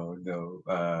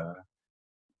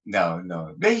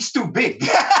 He's too big.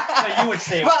 No, you would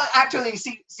say. Well, actually,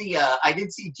 see, I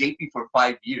didn't see JP for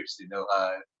 5 years.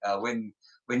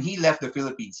 When he left the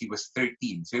Philippines, he was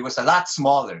 13, so he was a lot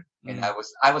smaller, and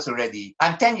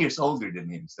I'm 10 years older than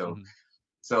him. So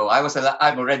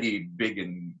I'm already big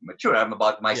and mature. I'm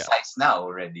about my size now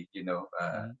already.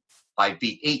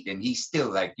 5'8", and he's still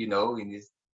like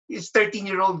he's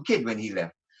 13-year-old kid when he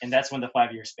left. And that's when the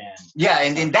 5-year span. Yeah,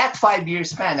 and in that 5-year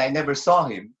span, I never saw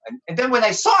him. And then when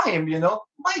I saw him,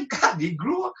 my God, he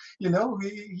grew up. He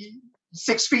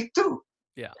 6'2".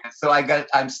 Yeah. So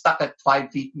I'm stuck at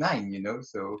 5'9".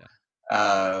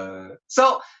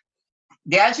 So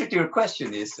the answer to your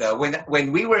question is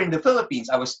when we were in the Philippines,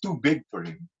 I was too big for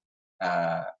him.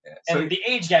 And the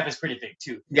age gap is pretty big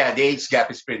too. Yeah, the age gap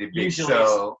is pretty big. Usually,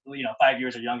 so 5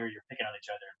 years or younger, you're picking on each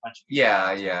other and punching.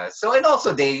 Yeah. So and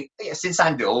also since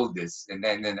I'm the oldest, and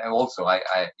then also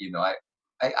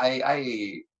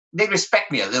they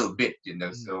respect me a little bit,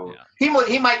 So he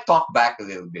might talk back a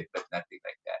little bit, but nothing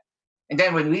like that. And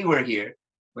then when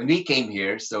we came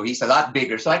here, so he's a lot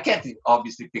bigger, so I can't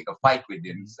obviously pick a fight with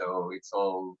him. So it's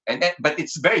all but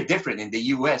it's very different in the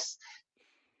U.S.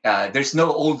 There's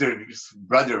no older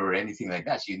brother or anything like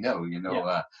that,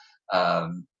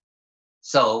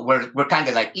 so we're kind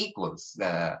of like equals,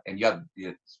 and you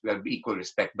have equal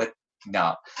respect. But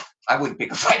no, I wouldn't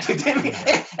pick a fight with him.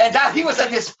 And that he was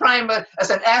at his prime as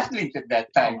an athlete at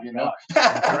that time,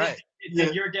 Right.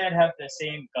 Did your dad have the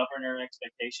same governor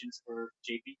expectations for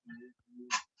JP?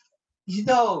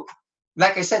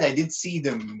 Like I said, I did see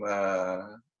them.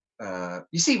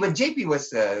 You see, when JP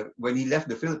was when he left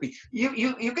the Philippines,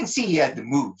 you can see he had the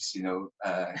moves,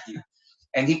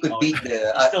 and he could beat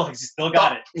the. He still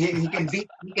got it. He can beat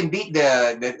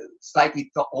the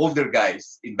slightly older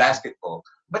guys in basketball.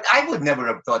 But I would never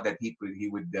have thought that he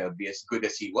would be as good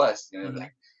as he was.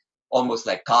 almost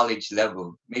like college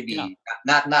level, maybe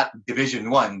not Division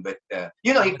 1, but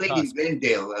he played in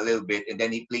Glendale a little bit, and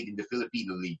then he played in the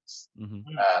Filipino leagues.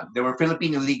 There were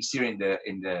Filipino leagues here in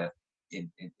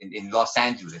Los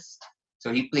Angeles.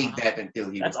 So he played that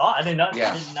until he. That's all. I did not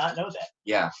know that.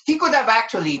 Yeah, he could have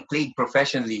actually played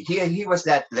professionally. He was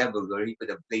that level where he could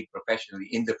have played professionally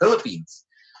in the Philippines.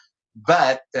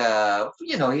 But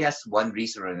he has one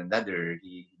reason or another.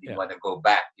 He didn't want to go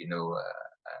back.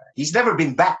 He's never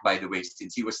been back, by the way,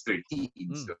 since he was 13.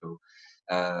 So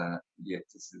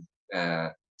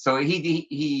so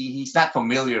he's not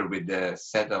familiar with the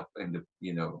setup and the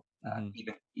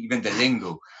even the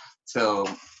lingo. So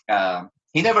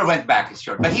he never went back. It's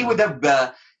short, but he would have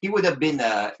been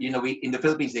in the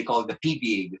Philippines they call it the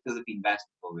PBA, the Philippine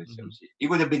Basketball Association. He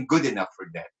would have been good enough for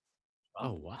that.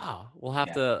 Oh wow, we'll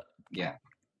have to. Yeah.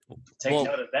 Take note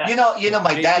of that.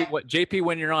 My JP, dad. JP,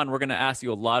 when you're on, we're going to ask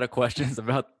you a lot of questions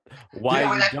about why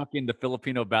you jumped in the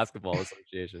Filipino Basketball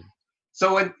Association.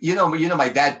 So when my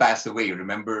dad passed away,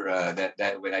 remember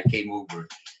that when I came over,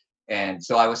 and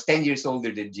so I was 10 years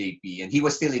older than JP, and he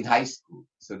was still in high school.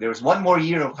 So there was one more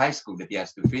year of high school that he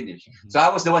has to finish. So I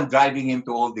was the one driving him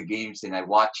to all the games, and I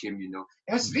watch him. It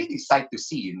was really sight to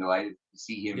see. I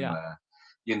see him.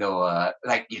 The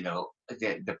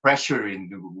pressure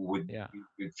with a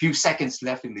few seconds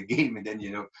left in the game, and then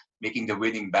making the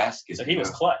winning basket. So he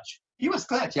was clutch. He was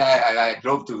clutch. I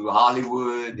drove to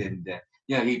Hollywood, and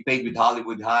he played with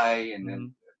Hollywood High, and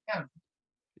then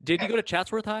Did he go to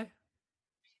Chatsworth High?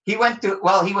 He went to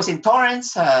he was in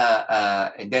Torrance,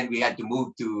 and then we had to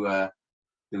move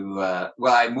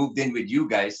I moved in with you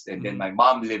guys, and then my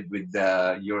mom lived with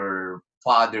your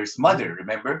father's mother.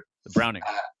 Remember the Browning?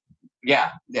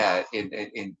 And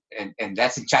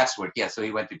that's in Chatsworth. Yeah, so he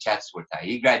went to Chatsworth High.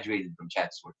 He graduated from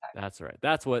Chatsworth High. That's right.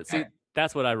 That's what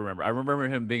I remember. I remember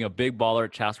him being a big baller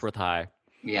at Chatsworth High.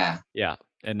 Yeah. Yeah.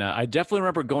 And I definitely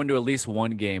remember going to at least one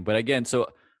game. But again, so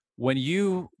when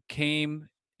you came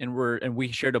and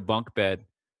we shared a bunk bed,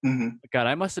 God,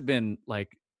 I must have been like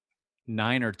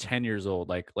 9 or 10 years old,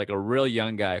 like a real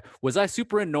young guy. Was I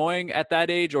super annoying at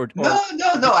that age, or no?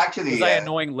 Actually, was I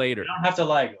annoying later? You don't have to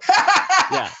lie.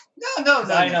 Yeah. No.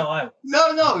 I know.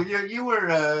 No. You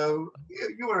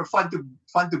were fun to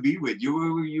be with.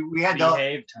 We had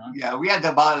behaved, huh? Yeah, we had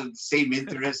about the same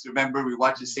interests. Remember, we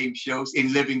watched the same shows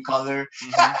in living color.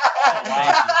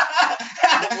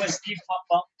 Was Steve top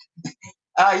bunk?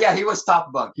 Yeah, he was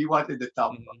top bunk. He wanted the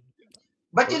top bunk.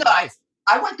 But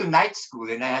I went to night school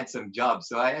and I had some jobs,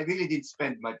 so I really didn't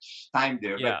spend much time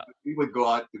there. Yeah. But we would go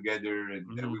out together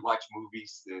and we watch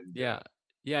movies. And, yeah.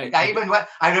 And I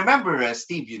remember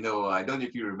Steve. I don't know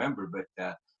if you remember, but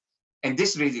and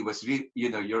this really was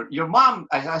your mom,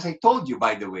 as I told you,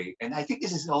 by the way, and I think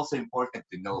this is also important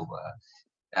to know.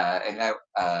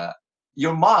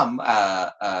 Your mom,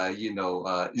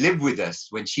 lived with us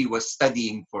when she was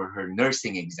studying for her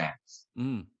nursing exams.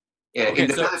 Yeah, okay,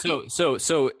 so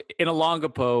in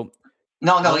Olongapo.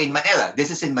 No, in Manila.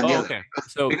 This is in Manila. Oh, okay.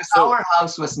 Because our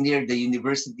house was near the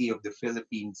University of the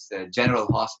Philippines General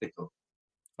Hospital.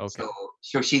 Okay.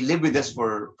 So she lived with us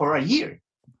for a year,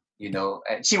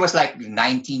 and she was like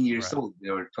 19 years old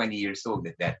or 20 years old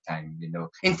at that time,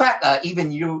 In fact, even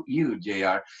you,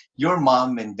 JR, your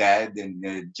mom and dad and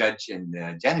Judge and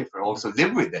Jennifer also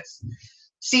lived with us.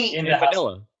 See, in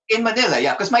Manila. In Manila,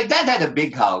 yeah, because my dad had a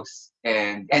big house.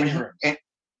 And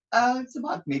it's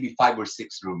about maybe 5 or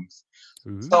 6 rooms.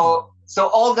 Ooh.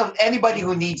 So anybody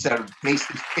who needs a place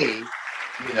to stay,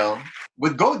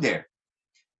 would go there.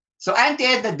 So Auntie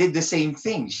Edna did the same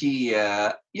thing. She,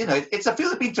 it's a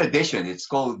Philippine tradition. It's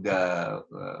called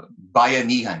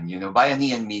bayanihan.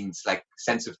 Bayanihan means like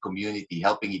sense of community,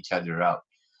 helping each other out.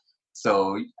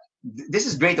 So this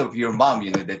is great of your mom,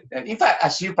 that in fact,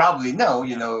 as you probably know,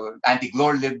 Auntie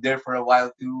Glor lived there for a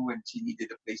while too, and she needed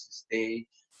a place to stay.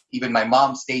 Even my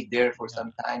mom stayed there for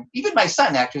some time. Even my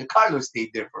son, actually, Carlos,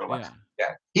 stayed there for a while.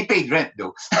 Yeah. He paid rent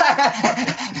though. But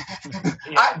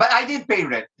I did pay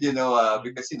rent,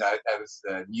 because I was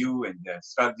new and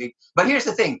struggling. But here's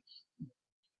the thing: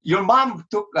 your mom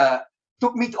took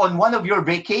me on one of your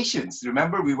vacations.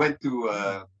 Remember, we went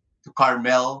to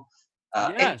Carmel.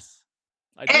 Yes.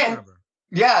 I do remember.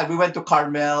 Yeah, we went to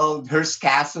Carmel, Hearst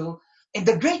Castle. And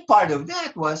the great part of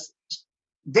that was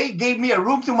they gave me a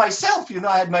room to myself.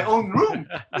 I had my own room.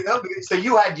 So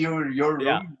you had your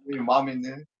room, your mom in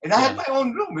there. And I had my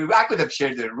own room. I could have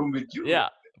shared the room with you. Yeah.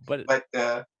 But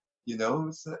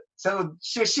so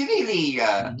she really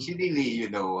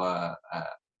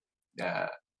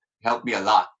helped me a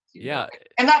lot. Yeah.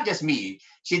 And not just me.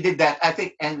 She did that. I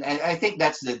think and I think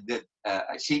that's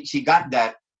she got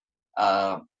that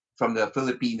from the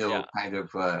Filipino kind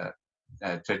of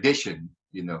tradition.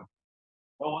 What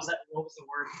was that? What was the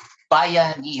word?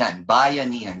 Bayanihan. Bayan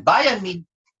means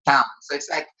town. So it's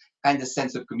like kind of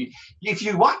sense of community. If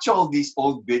you watch all these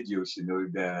old videos,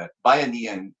 the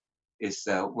Bayanihan is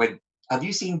when. Have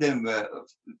you seen them?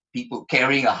 People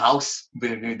carrying a house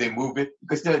when they move it,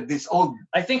 because this old.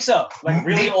 I think so. Like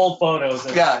really old photos.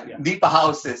 Deepa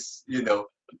houses.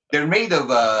 They're made of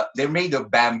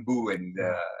bamboo and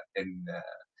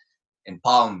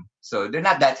palm, so they're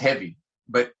not that heavy.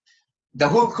 But the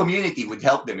whole community would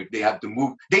help them if they have to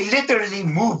move. They literally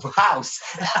move house.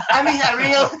 I mean,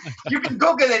 you can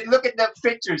Google it, look at the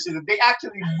pictures. They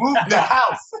actually move the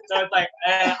house. So it's like,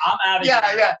 I'm out of here.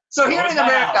 Yeah. So here in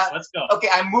America, let's go. Okay,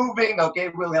 I'm moving. Okay,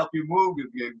 we'll help you move.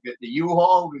 You get the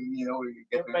U-Haul.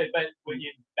 But when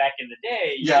you back in the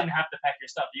day, you didn't have to pack your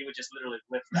stuff. You would just literally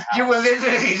lift the house. You would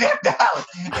literally lift the house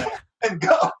and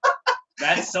go.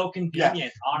 That is so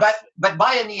convenient, honestly. But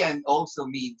Bayanihan also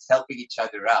means helping each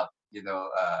other out.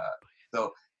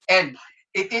 So and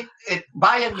it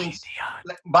Bayan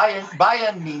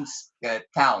means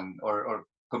town or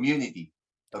community.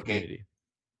 Okay,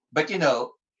 but a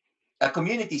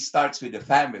community starts with a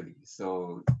family.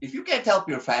 So if you can't help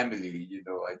your family,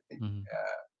 I think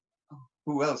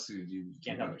who else would you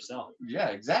can't help yourself? Yeah,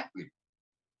 exactly.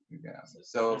 Yeah.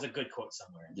 So there's a good quote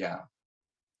somewhere. Yeah.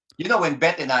 When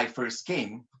Beth and I first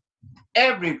came,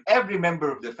 every member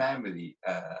of the family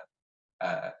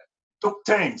took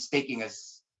turns taking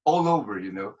us all over.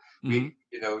 We,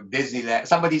 Disneyland.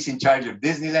 Somebody's in charge of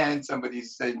Disneyland.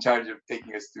 Somebody's in charge of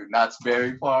taking us to Knott's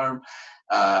Berry Farm,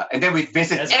 and then we'd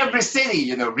visit every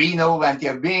city. Reno,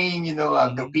 Antiabing.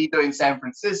 Capito in San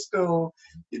Francisco.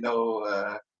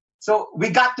 So we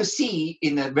got to see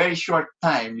in a very short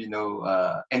time.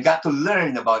 And got to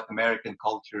learn about American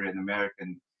culture and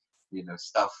American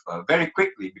stuff very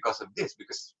quickly because of this,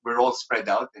 because we're all spread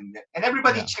out and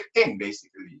everybody chipped in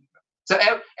basically. So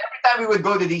every time we would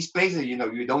go to these places, you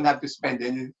don't have to spend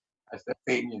any as the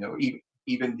thing,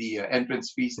 even the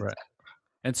entrance fees. Right.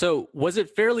 And so was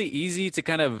it fairly easy to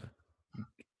kind of,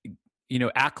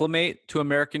 acclimate to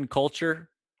American culture,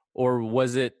 or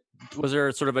was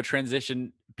there sort of a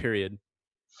transition period?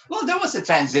 Well, there was a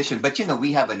transition, but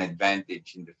we have an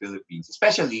advantage in the Philippines,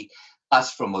 especially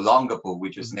us from Olongapo,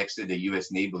 which was next to the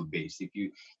U.S. Naval Base. If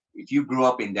you grew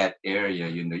up in that area,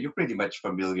 you're pretty much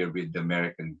familiar with the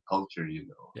American culture.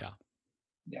 Yeah.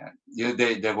 Yeah.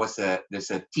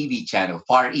 There's a TV channel,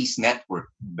 Far East Network,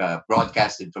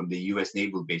 broadcasted from the U.S.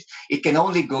 Naval Base. It can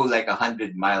only go like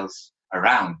 100 miles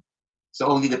around. So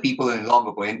only the people in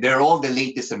Olongapo, and they're all the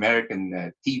latest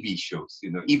American TV shows.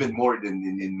 Even more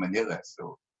than in Manila.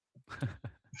 So.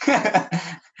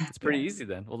 It's pretty easy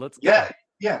then. Well, let's go.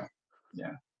 Yeah.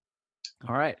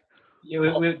 All right.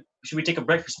 Should we take a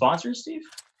break for sponsors, Steve?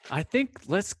 I think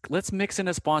let's mix in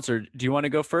a sponsor. Do you want to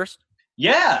go first?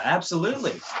 Yeah,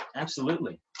 absolutely.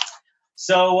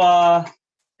 So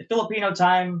the Filipino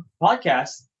Time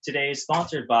podcast today is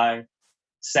sponsored by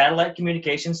Satellite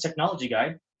Communications Technology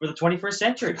Guide for the 21st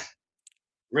Century,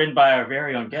 written by our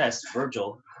very own guest,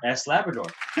 Virgil S. Labrador.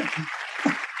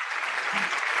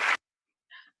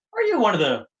 Are you one of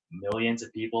the millions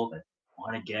of people that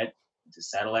want to get into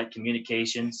satellite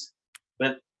communications,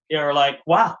 but they're like,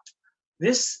 wow,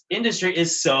 this industry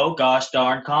is so gosh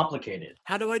darn complicated?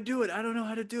 How do I do it? I don't know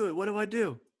how to do it. What do I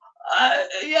do?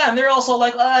 And they're also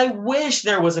like, I wish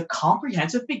there was a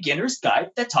comprehensive beginner's guide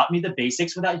that taught me the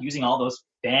basics without using all those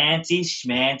fancy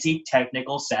schmancy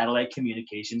technical satellite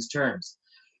communications terms.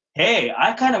 Hey,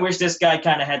 I kind of wish this guy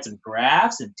kind of had some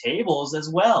graphs and tables as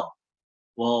well.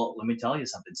 Well, let me tell you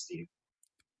something, Steve.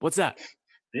 What's that?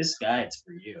 This guide's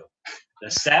for you. The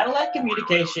Satellite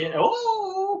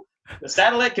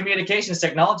Communications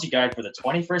Technology Guide for the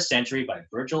 21st Century by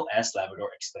Virgil S. Labrador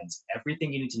explains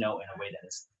everything you need to know in a way that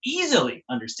is easily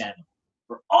understandable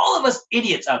for all of us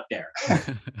idiots out there.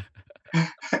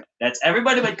 That's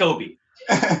everybody but Kobe.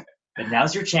 But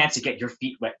now's your chance to get your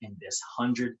feet wet in this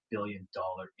 $100 billion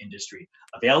industry.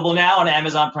 Available now on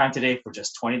Amazon Prime today for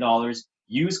just $20.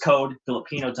 Use code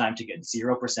Filipino Time to get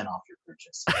 0% off your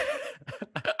purchase.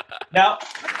 Now,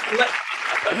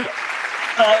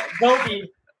 Kobe,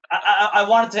 I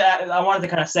wanted to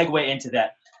kind of segue into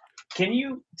that. Can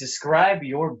you describe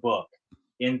your book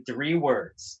in 3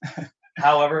 words?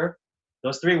 However,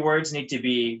 those 3 words need to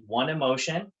be 1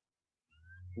 emotion,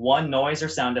 1 noise or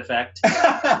sound effect,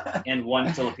 and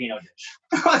 1 Filipino dish.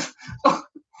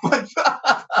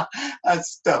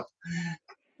 That's tough.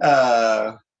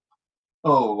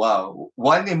 Oh wow!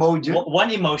 1 emoji. 1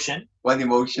 emotion. 1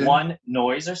 emotion. 1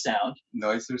 noise or sound.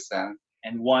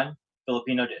 And 1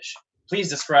 Filipino dish. Please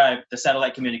describe the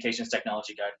Satellite Communications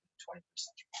Technology Guide for the 21st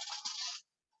Century.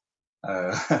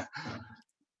 that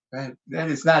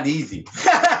is not easy.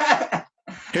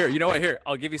 Here, you know what? Here,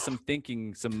 I'll give you some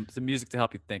thinking, some music to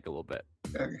help you think a little bit.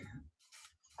 Okay.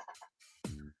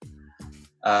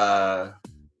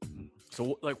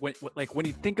 So, when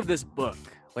you think of this book,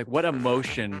 like, what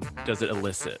emotion does it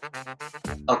elicit?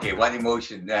 Okay, what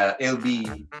emotion? It'll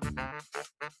be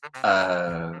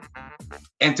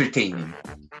entertaining.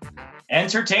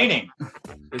 Entertaining.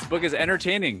 This book is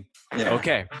entertaining. Yeah.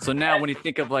 Okay, so now when you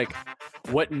think of like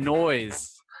what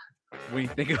noise, when you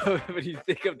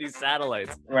think of these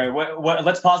satellites, right? What?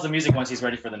 Let's pause the music once he's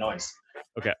ready for the noise.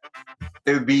 Okay.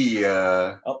 It'll be.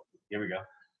 Oh, here we go.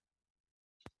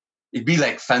 It'd be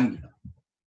like thunder,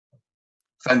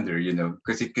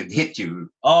 because it could hit you.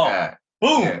 Oh,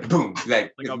 boom! Yeah, boom!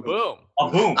 Like a boom. A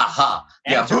boom. Aha!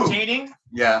 Yeah, entertaining. Boom.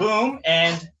 Yeah. Boom!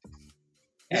 And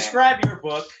describe your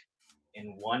book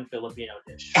in one Filipino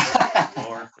dish.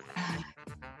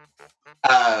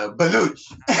 Balut.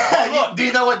 Do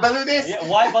you know what balut is? Yeah,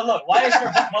 why balut? Why is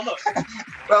your book balut?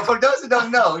 Well, for those who don't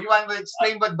know, you want to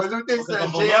explain what balut is,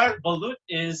 JR? Balut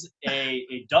is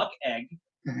a duck egg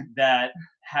that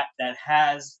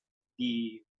has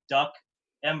the duck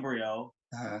embryo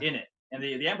in it, and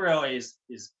the embryo is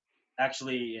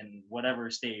actually in whatever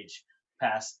stage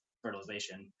past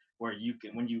fertilization, where you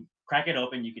can, when you crack it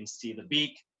open, you can see the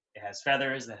beak. It has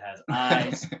feathers. It has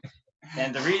eyes.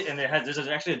 And there's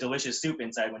actually a delicious soup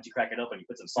inside. Once you crack it open, you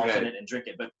put some salt in it and drink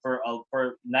it. But for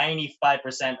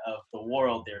 95% of the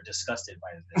world, they're disgusted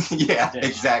by this. Yeah, dish.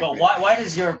 Exactly. But why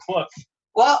is your book?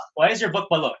 Well, why is your book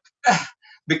balut?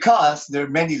 Because there are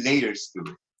many layers to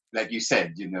it. Like you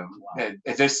said, wow.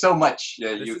 There's so much.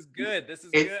 This is good. Good.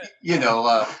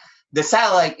 The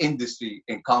satellite industry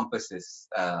encompasses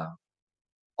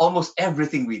almost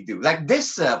everything we do. Like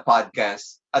this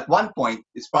podcast, at one point,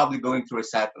 is probably going through a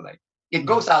satellite. It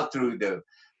goes out through the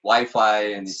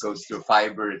Wi-Fi and it goes through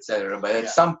fiber, etc. But at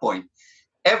some point,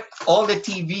 all the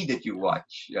TV that you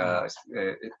watch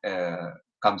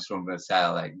comes from a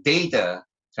satellite. Data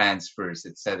transfers,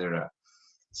 etc.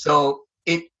 So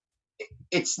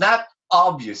it's not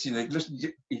obvious.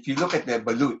 If you look at the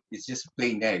balut, it's just a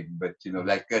plain egg. But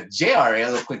like JR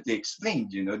eloquently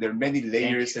explained, there are many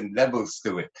layers and levels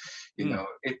to it.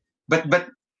 But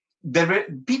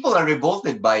people are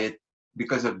revolted by it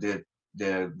because of the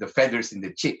feathers in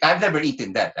the chick. I've never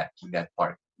eaten that, actually, that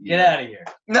part. Get out of here.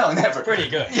 No, never. It's pretty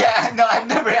good. Yeah, no,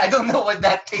 I don't know what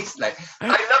that tastes like. I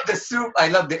love the soup. I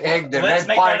love the egg, the Let's red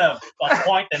make part. that a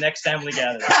point the next family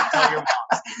gathering. Tell your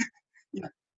mom.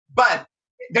 But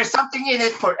there's something in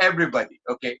it for everybody.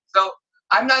 Okay, so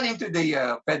I'm not into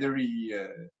the feathery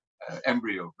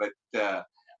embryo, but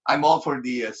I'm all for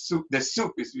the soup. The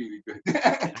soup is really good.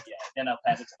 Then I'll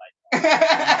pass it to my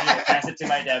dad. Pass it to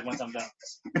my dad once I'm done.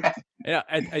 Yeah,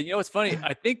 and it's funny.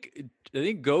 I think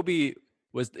Gobi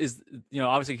is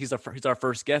obviously he's our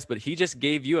first guest, but he just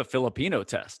gave you a Filipino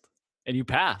test and you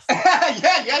passed. You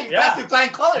passed with flying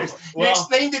colors. You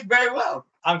explained it very well.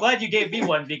 I'm glad you gave me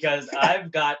one because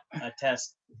I've got a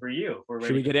test for you.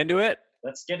 Should we get into it?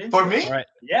 Let's get into it. For me? All right.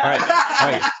 Yeah. All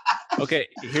right. Okay,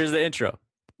 here's the intro.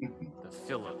 The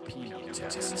Filipino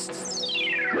test.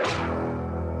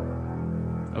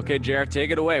 Okay, JR, take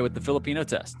it away with the Filipino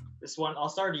test. This one, I'll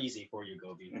start easy for you,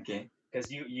 Gobi. Okay. Because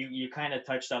you kind of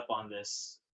touched up on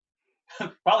this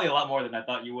probably a lot more than I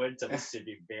thought you would, so this should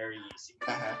be very easy.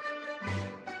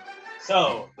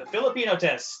 So, the Filipino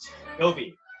test,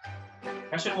 Gobi.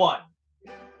 Question 1.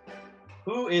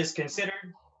 Who is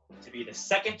considered to be the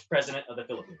second president of the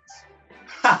Philippines?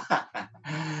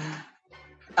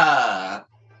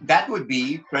 That would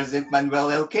be President Manuel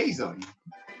L. Quezon,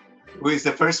 who is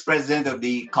the first president of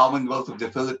the Commonwealth of the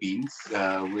Philippines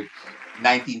with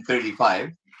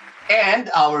 1935. And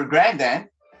our grandaunt,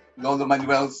 Lolo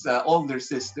Manuel's older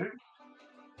sister,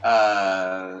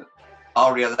 Aurea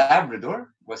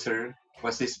Labrador, was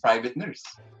his private nurse.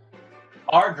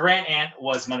 Our grandaunt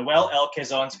was Manuel L.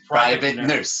 Quezon's private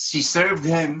nurse. She served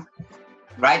him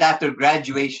right after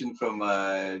graduation from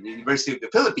the University of the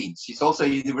Philippines. She's also a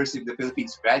University of the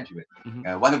Philippines graduate,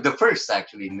 one of the first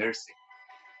actually in nursing.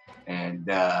 And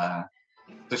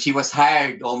so she was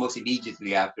hired almost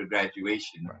immediately after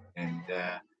graduation,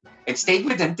 and stayed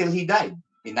with him till he died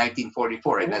in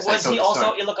 1944. And was he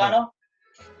also Ilocano?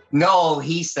 No,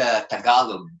 he's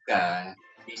Tagalog.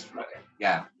 He's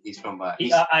from.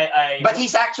 But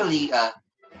he's actually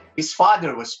his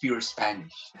father was pure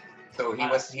Spanish, so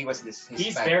he was this.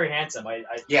 He's very handsome. I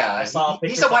saw.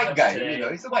 He's a white guy. Today.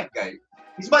 He's a white guy.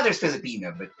 His mother's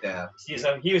Filipino, but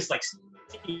he was like.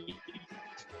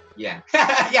 Yeah,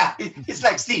 yeah, it's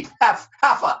like Steve, half.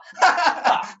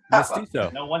 Mestizo.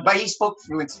 No wonder. But he spoke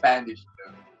fluent Spanish.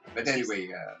 But anyway,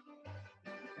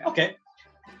 Okay.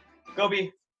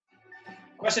 Gobi,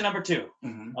 question number 2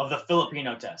 of the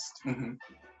Filipino test.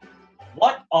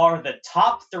 What are the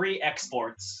top 3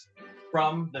 exports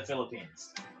from the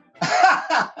Philippines?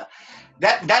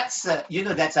 that's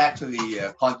that's actually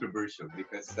controversial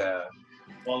because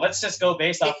well, let's just go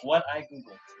based off what I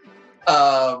googled.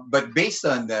 But based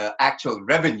on the actual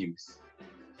revenues,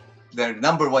 the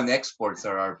number 1 exports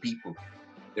are our people.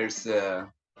 There's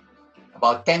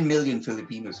about 10 million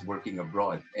Filipinos working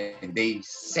abroad, and they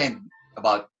send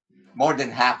about more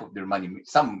than half of their money,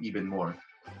 some even more.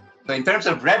 So in terms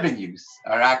of revenues,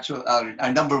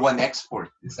 our number 1 export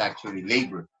is actually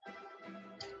labor.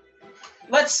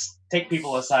 Let's take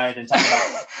people aside and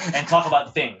talk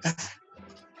about things.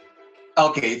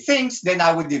 Okay, things. Then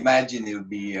I would imagine it'll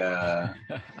be oh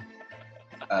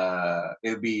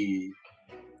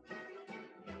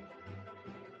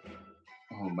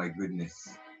my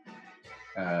goodness.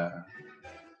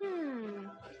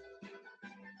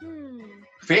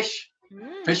 Fish?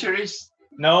 Fisheries?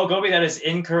 No, Gobi, that is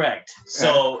incorrect.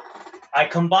 So I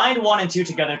combined 1 and 2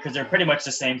 together because they're pretty much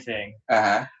the same thing.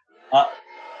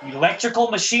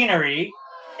 Electrical machinery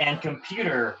and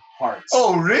computer parts.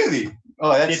 Oh, really?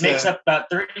 Oh, it makes up about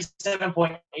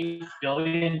 $37.8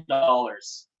 billion.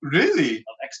 Really?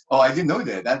 Of export. Oh, I didn't know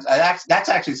that. That's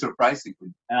actually surprising.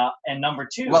 And number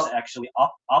 2 is actually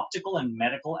optical and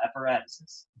medical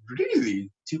apparatuses. Really?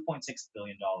 $2.6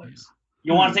 billion.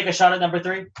 You want to take a shot at number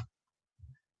 3?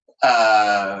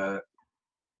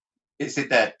 Is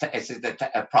it a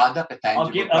product, a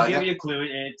tangible product? I'll give you a clue.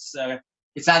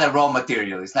 It's not a raw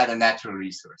material. It's not a natural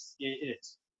resource. It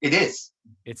is. It is.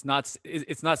 It's not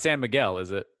San Miguel,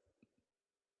 is it?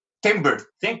 Timber.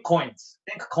 Think coins.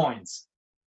 Coin.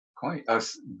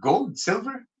 Gold,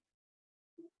 silver.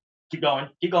 Keep going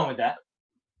with that.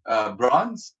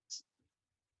 Bronze.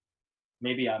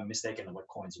 Maybe I'm mistaken on what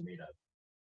coins are made of.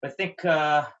 But think.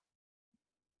 Iron.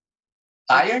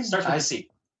 Starts with a C.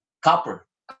 Copper.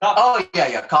 Oh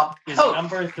yeah, copper is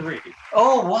number 3.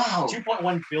 Oh wow,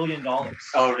 $2.1 billion.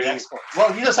 Oh really?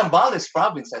 Well, Zambales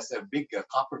province has a big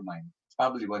copper mine. It's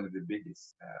probably one of the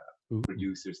biggest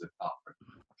producers of copper.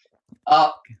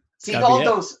 See all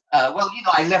those.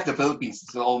 I left the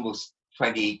Philippines almost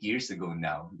 28 years ago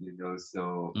now.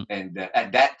 And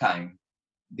at that time,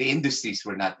 the industries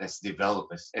were not as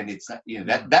developed and it's not.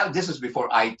 That this was before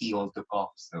IT all took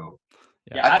off. So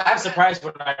yeah, I'm surprised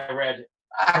when I read.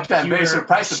 Actually, I'm very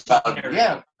surprised about it.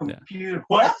 Yeah, computer.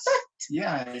 What?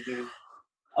 Yeah, I do.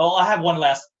 Oh, I have one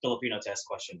last Filipino test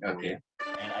question for you.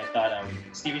 And I thought,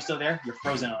 Steve, you still there? You're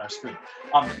frozen on our screen.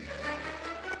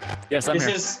 Yes, I'm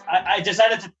here. I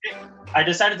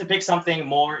decided to pick something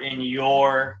more in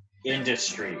your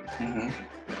industry.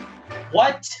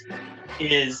 What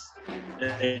is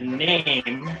the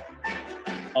name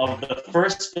of the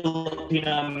first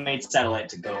Filipino-made satellite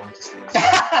to go into space?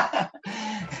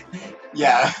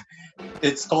 Yeah,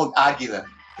 it's called Agila.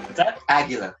 What's that?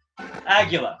 Agila.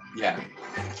 Yeah.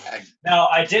 Now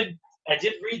I did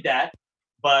read that,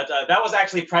 but that was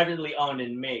actually privately owned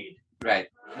and made. Right.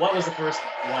 What was the first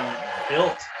one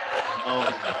built?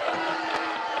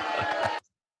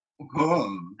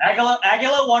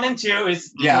 Agila 1 and 2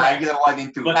 is Agila 1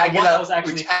 and 2. But Agila was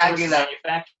actually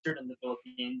manufactured in the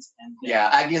Philippines. And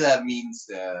Agila means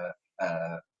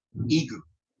eagle.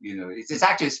 It's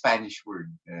actually a Spanish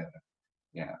word.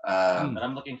 But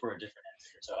I'm looking for a different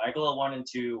answer. So Agila 1 and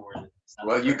 2 were.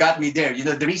 Well, you got me there.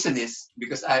 The reason is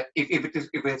because if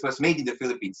it was made in the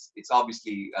Philippines, it's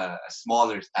obviously a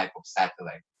smaller type of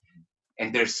satellite,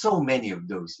 and there's so many of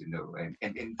those. And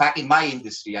in fact, in my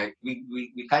industry,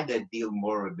 we kind of deal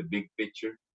more of the big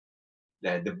picture,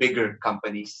 the bigger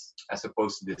companies as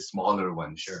opposed to the smaller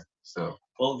ones. Sure. So.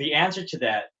 Well, the answer to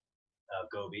that,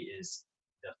 Gobi, is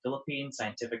the Philippine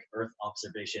Scientific Earth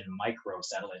Observation Micro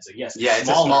Satellite. So yes, it's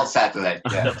a small satellite.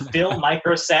 Yeah. The Phil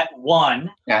Microsat 1,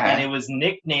 and it was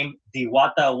nicknamed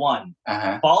Diwata 1.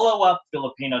 Follow-up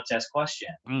Filipino test question.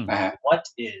 What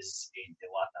is a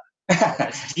Diwata?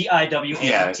 That's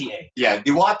DIWATA. Yeah,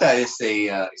 Diwata is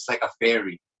it's like a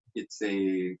fairy. It's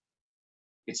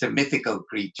a mythical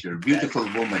creature, beautiful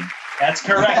woman. That's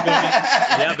correct.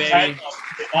 Yeah, baby.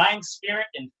 Divine spirit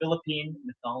in Philippine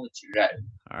mythology. Right.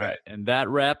 All right, and that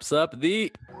wraps up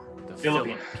the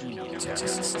Filipino test.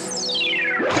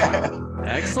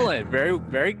 Excellent. Very,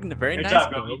 very, very Good nice.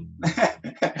 job, Gobi.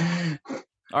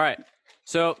 All right.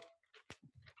 So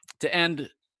to end,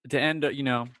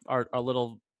 our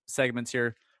little segments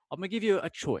here, I'm gonna give you a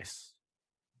choice,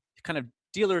 kind of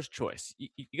dealer's choice. You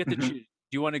get to choose. Do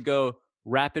you want to go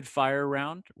rapid fire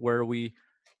round where me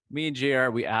and JR,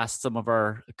 we asked some of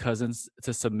our cousins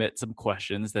to submit some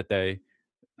questions that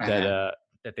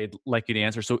that they'd like you to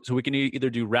answer. So we can either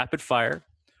do rapid fire,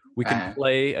 we can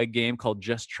play a game called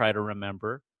Just Try to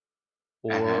Remember,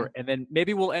 or and then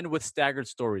maybe we'll end with staggered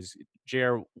stories.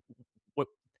 JR, what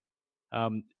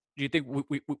do you think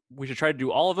we should try to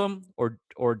do all of them,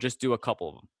 or just do a couple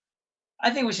of them? I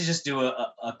think we should just do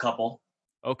a couple.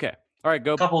 Okay. All right,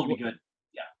 go. A couple would be good.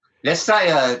 Yeah. Let's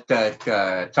try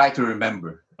try to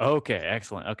remember. Okay,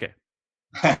 excellent. Okay.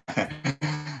 All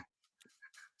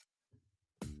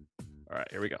right,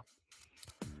 here we go.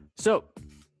 So,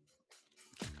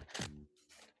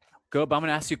 Gob, I'm going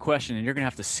to ask you a question, and you're going to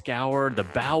have to scour the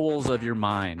bowels of your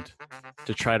mind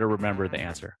to try to remember the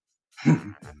answer.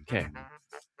 Okay.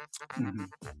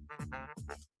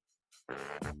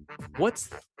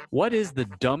 What is the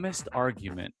dumbest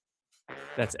argument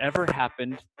that's ever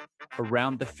happened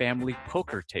around the family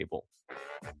poker table?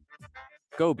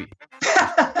 Gobi.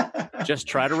 Just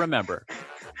try to remember.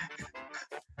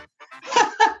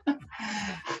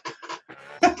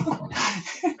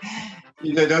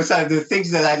 You know, those are the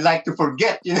things that I like to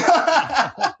forget, you know.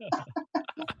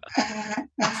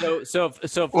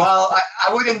 Well,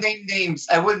 I wouldn't name names.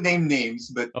 I wouldn't name names,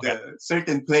 but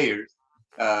certain players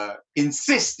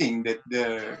insisting that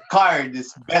the card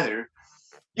is better.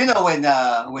 You know, when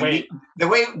the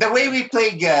way we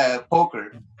play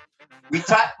poker, we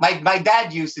try. My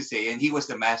dad used to say, and he was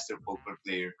the master poker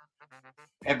player.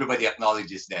 Everybody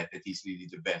acknowledges that he's really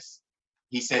the best.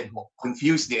 He said,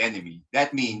 confuse the enemy.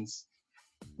 That means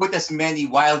put as many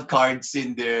wild cards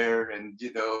in there and,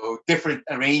 you know, different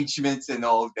arrangements and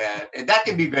all that. And that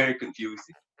can be very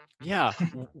confusing. Yeah.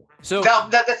 So now,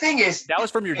 the thing is, that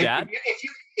was from your dad?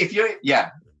 If you're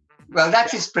well,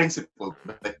 that's his principle.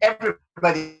 But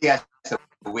everybody has a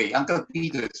way. Uncle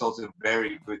Peter is also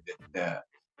very good at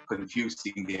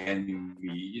confusing the enemy,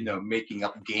 you know, making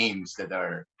up games that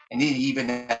are, and he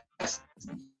even has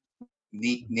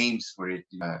neat names for it.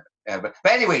 But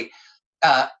anyway,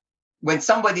 when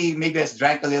somebody maybe has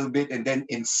drank a little bit and then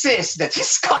insists that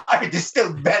his card is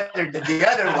still better than the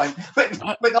other one,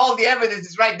 when all the evidence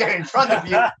is right there in front of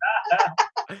you.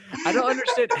 I don't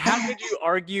understand. How could you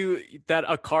argue that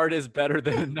a card is better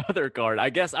than another card? I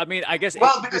guess.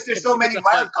 Well, because there's so many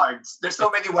wild cards. There's so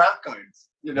many wild cards.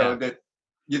 You know that.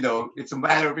 You know, it's a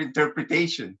matter of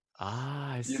interpretation.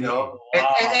 Ah, I see. You know,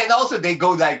 and also they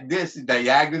go like this,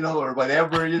 diagonal or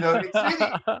whatever. You know, it's really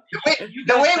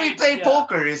the way we play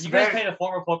poker is. You guys played a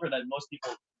form of poker that most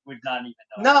people would not even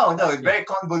know. No, it's very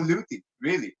convoluted,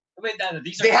 really. Wait,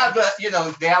 they have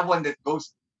they have one that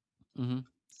goes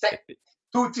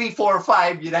 2, 3, 4,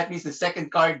 5. That means the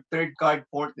second card, third card,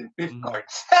 fourth, and fifth card.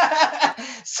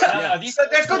 so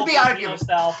there could be arguments.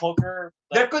 Style poker.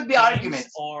 Like, there could be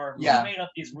arguments. Or who made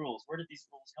up these rules? Where did these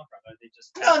rules come from? Are they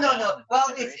just no. Well,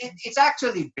 it's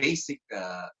actually basic.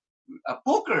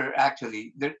 Poker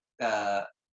actually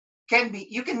can be.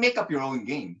 You can make up your own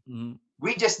game. Mm-hmm.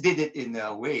 We just did it in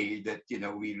a way that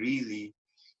we really,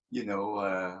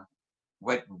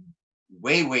 went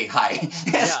way high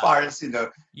as far as the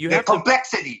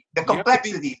complexity. The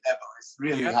complexity level is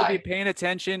really high. You have to be paying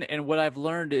attention, and what I've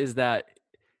learned is that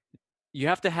you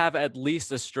have to have at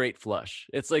least a straight flush.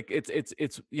 It's like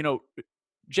it's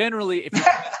generally if you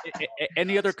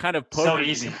any other kind of poker, so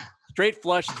easy. Straight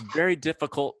flush is very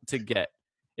difficult to get.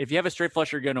 If you have a straight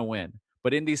flush, you're gonna win.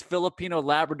 But in these Filipino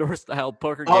Labrador style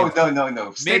poker games,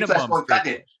 no, straight flush won't cut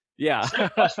it. Yeah.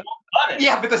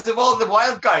 Yeah, because of all the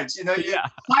wild cards, 5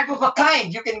 of a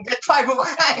kind. You can get 5 of a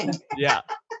kind. Yeah.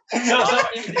 So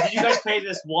did you guys play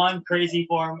this one crazy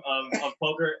form of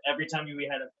poker every time we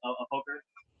had a poker?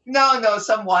 No.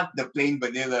 Some want the plain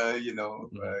vanilla,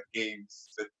 games.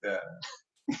 But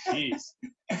jeez.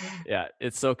 Yeah,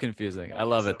 it's so confusing. I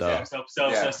love it though.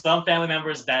 So some family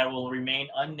members that will remain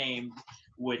unnamed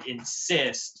would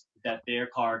insist that their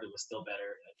card was still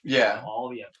better. Yeah. All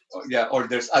the evidence. Yeah, or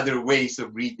there's other ways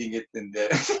of reading it than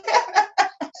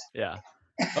Yeah.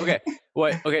 Okay.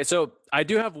 Okay. So I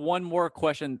do have one more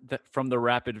question from the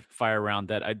rapid fire round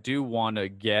that I do want to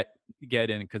get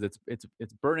in because it's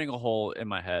burning a hole in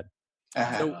my head.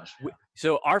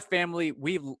 So our family,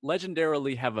 we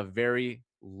legendarily have a very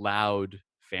loud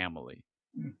family,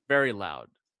 very loud,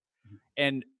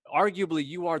 and arguably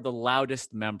you are the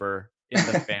loudest member in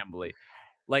the family.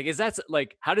 Like, is that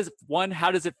like, how does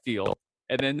it feel?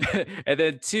 And then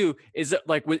 2, is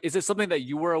it something that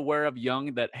you were aware of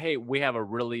young that, hey, we have a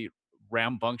really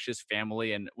rambunctious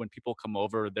family, and when people come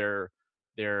over,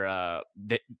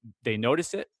 they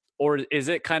notice it, or is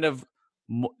it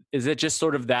just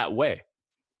sort of that way?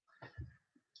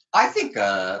 I think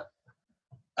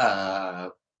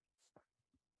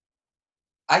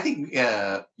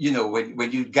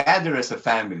when you gather as a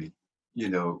family,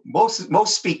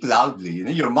 most speak loudly.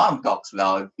 Your mom talks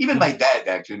loud. Even my dad,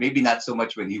 actually, maybe not so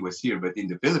much when he was here, but in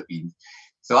the Philippines.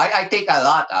 So I take a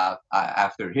lot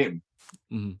after him.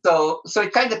 Mm-hmm. So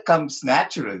it kind of comes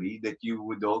naturally that you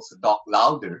would also talk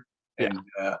louder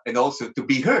and also to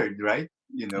be heard, right?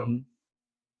 Mm-hmm.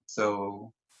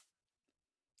 So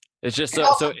it's just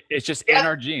so it's just in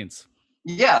our genes.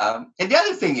 Yeah, and the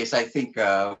other thing is, I think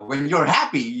when you're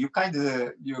happy, you kind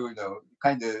of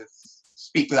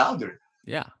speak louder.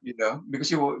 Yeah, because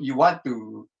you want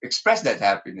to express that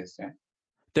happiness. Yeah?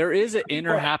 There is an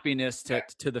inner happiness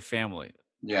to the family.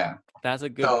 Yeah, that's a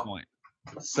good point.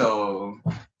 So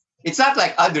it's not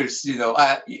like others,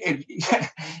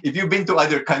 if you've been to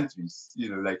other countries,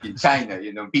 like in China,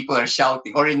 people are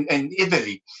shouting, or in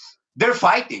Italy, they're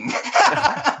fighting,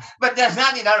 but that's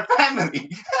not in our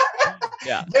family.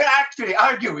 Yeah, they're actually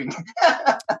arguing.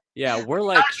 Yeah, we're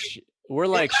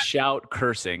like shout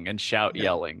cursing and shout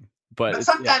yelling, but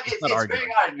sometimes it's very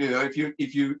hard.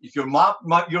 If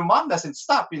your mom doesn't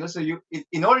stop, so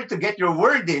in order to get your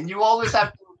word in, you always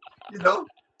have to,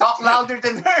 talk louder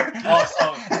than her.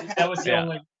 Also, that was the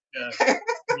only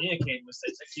communicate was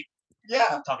to keep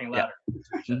talking louder.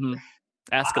 Yeah. Mm-hmm.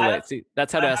 Escalate. See,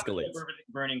 that's how to escalate.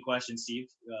 Burning question, Steve,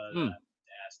 to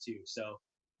ask too. So,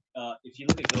 if you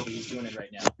look at Gobi, he's doing it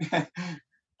right now.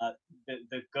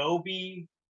 The Gobi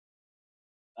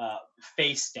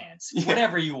face stance,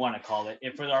 whatever you want to call it.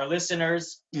 If for our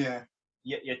listeners, you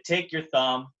take your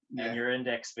thumb and your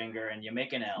index finger and you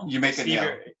make an L. You make an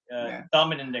L. Your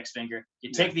thumb and index finger.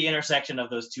 You take the intersection of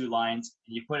those two lines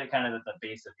and you put it kind of at the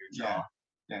base of your jaw.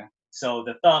 Yeah. So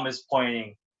the thumb is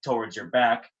pointing towards your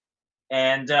back.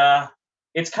 And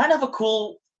it's kind of a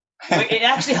cool. It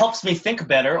actually helps me think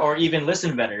better or even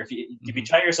listen better. If you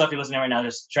try yourself, you're listening right now.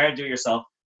 Just try to do it yourself.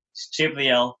 Shape of the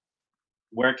L,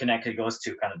 where it connected goes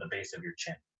to kind of the base of your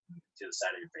chin, to the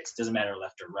side of your face. Doesn't matter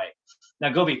left or right. Now,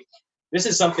 Gobi, this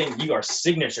is something you are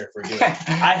signature for doing.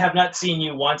 I have not seen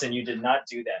you once, and you did not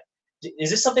do that. Is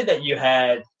this something that you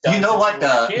had done? You know what?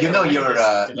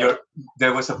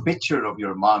 There was a picture of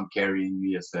your mom carrying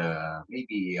me as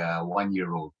maybe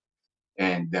 1-year-old.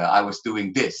 And I was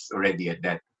doing this already at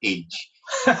that age.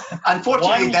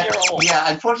 Unfortunately,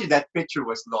 that picture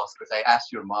was lost because I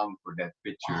asked your mom for that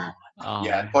picture.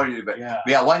 Unfortunately, but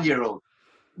 1-year-old.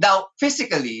 Now,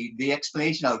 physically, the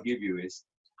explanation I'll give you is,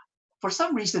 for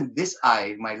some reason, this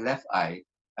eye, my left eye,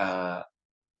 I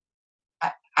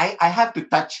have to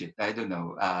touch it. I don't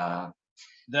know.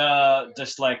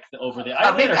 Just like over the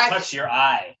eyelid, or touch your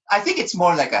eye? I think it's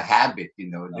more like a habit,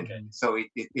 Okay. So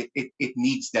it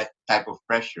needs that type of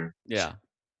pressure. Yeah.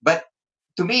 But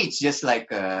to me, it's just like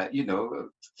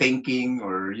thinking,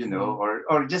 or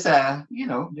or just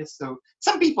just so.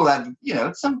 Some people have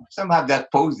some have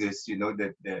that poses,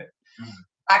 that.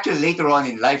 Actually, later on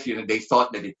in life, they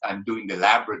thought that I'm doing the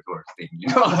Labrador thing,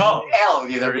 L,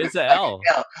 There is an L.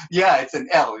 Yeah, it's an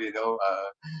L,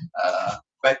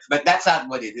 But that's not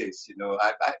what it is,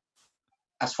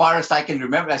 as far as I can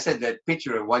remember, I said that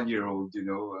picture of 1-year-old,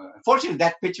 unfortunately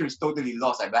that picture is totally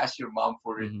lost. I've asked your mom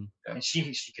for it. And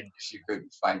she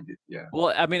couldn't find it. Yeah.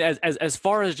 Well, I mean, as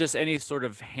far as just any sort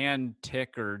of hand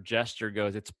tick or gesture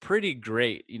goes, it's pretty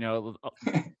great.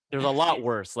 There's a lot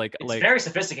worse. It's very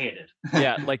sophisticated.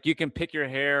 Yeah, like you can pick your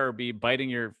hair or be biting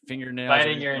your fingernails.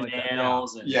 Biting your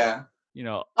nails.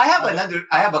 I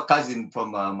have a cousin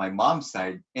from my mom's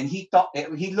side, and he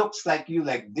looks like you,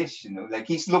 like this, like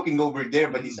he's looking over there,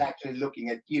 but he's actually looking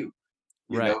at you,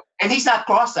 right? And he's not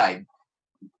cross-eyed.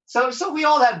 So we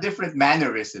all have different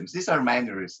mannerisms. These are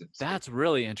mannerisms. That's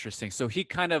really interesting. So he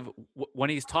kind of, when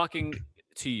he's talking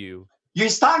to you, he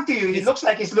looks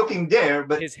like he's looking there,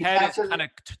 but his head is kind of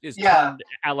turned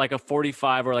at like a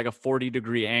 45 or like a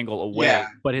 40-degree angle away,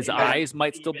 but his eyes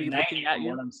might still be looking at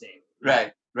you.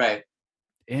 Right.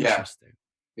 Interesting.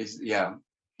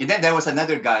 And then there was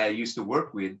another guy I used to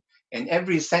work with, and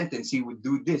every sentence he would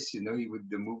do this, he would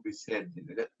move his head.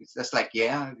 That's like,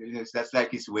 that's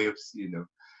like his way of,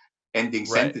 ending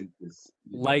sentences.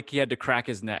 Like he had to crack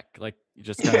his neck, like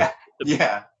just like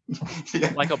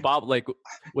a bob. Like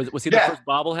was he the first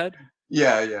bobblehead?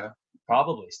 Yeah.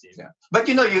 Probably, Steve. Yeah. But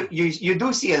you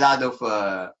do see a lot of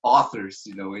authors,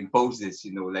 in poses,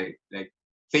 like the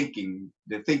thinking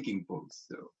pose.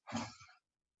 So.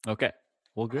 Okay.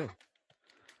 Well, good.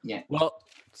 Yeah. Well,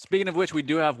 speaking of which, we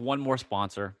do have one more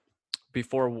sponsor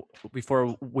before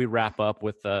we wrap up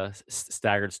with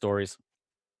staggered stories.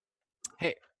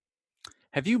 Hey,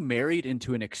 have you married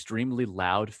into an extremely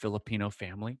loud Filipino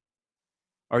family?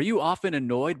 Are you often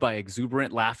annoyed by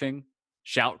exuberant laughing,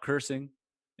 shout cursing,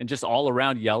 and just all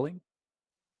around yelling?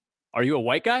 Are you a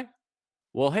white guy?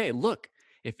 Well, hey, look,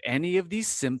 If any of these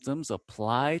symptoms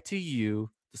apply to you,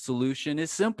 the solution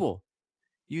is simple.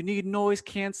 You need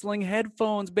noise-canceling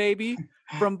headphones, baby,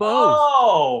 from Bose.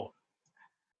 Oh!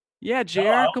 Yeah,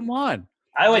 JR, come on.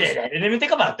 I didn't even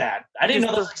think about that. I didn't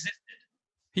know those existed.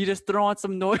 You just throw on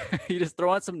some noise. You just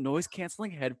throw on some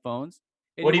noise-canceling headphones.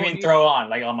 What do you mean throw on?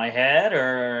 Like on my head,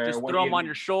 or just throw them on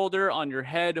your shoulder, on your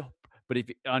head, but if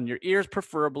on your ears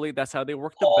preferably. That's how they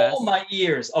work the best. Oh, my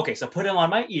ears. Okay, so put them on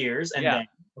my ears, and then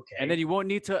and then you won't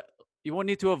need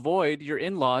to avoid your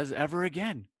in-laws ever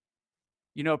again.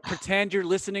 You know, pretend you're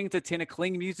listening to Tina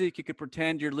Kling music. You could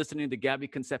pretend you're listening to Gabby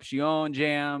Concepcion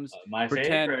jams. My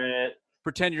favorite.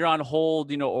 Pretend you're on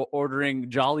hold, you know, ordering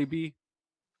Jollibee.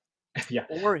 Yeah.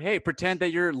 Or, hey, pretend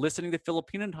that you're listening to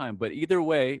Filipino Time. But either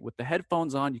way, with the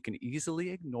headphones on, you can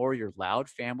easily ignore your loud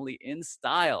family in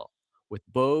style with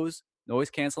Bose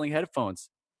noise-canceling headphones.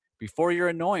 Before your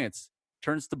annoyance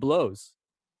turns to blows,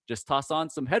 just toss on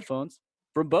some headphones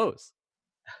from Bose.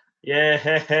 Yeah.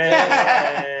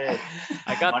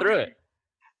 I got through it.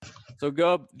 So,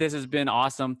 Gob, this has been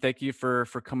awesome. Thank you for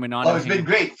coming on. Oh, it's been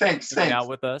great. Thanks. Out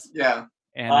with us. Yeah.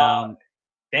 And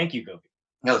thank you, Gobi.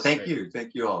 No, thank you.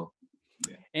 Thank you all.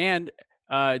 Yeah. And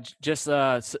just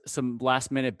some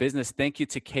last minute business. Thank you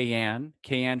to Kayan.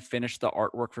 Kayan finished the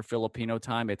artwork for Filipino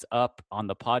Time. It's up on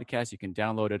the podcast. You can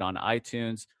download it on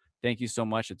iTunes. Thank you so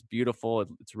much. It's beautiful.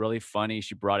 It's really funny.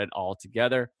 She brought it all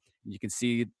together. You can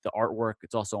see the artwork.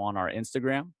 It's also on our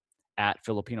Instagram at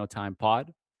Filipino Time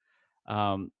Pod.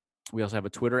 We also have a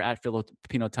Twitter at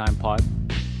Filipino Time Pod.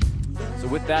 So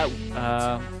with that,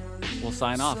 we'll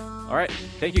sign off. All right.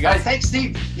 Thank you, guys. All right, thanks,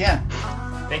 Steve. Yeah.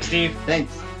 Thanks, Steve.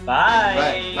 Thanks.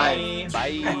 Bye. Bye.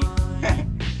 Bye.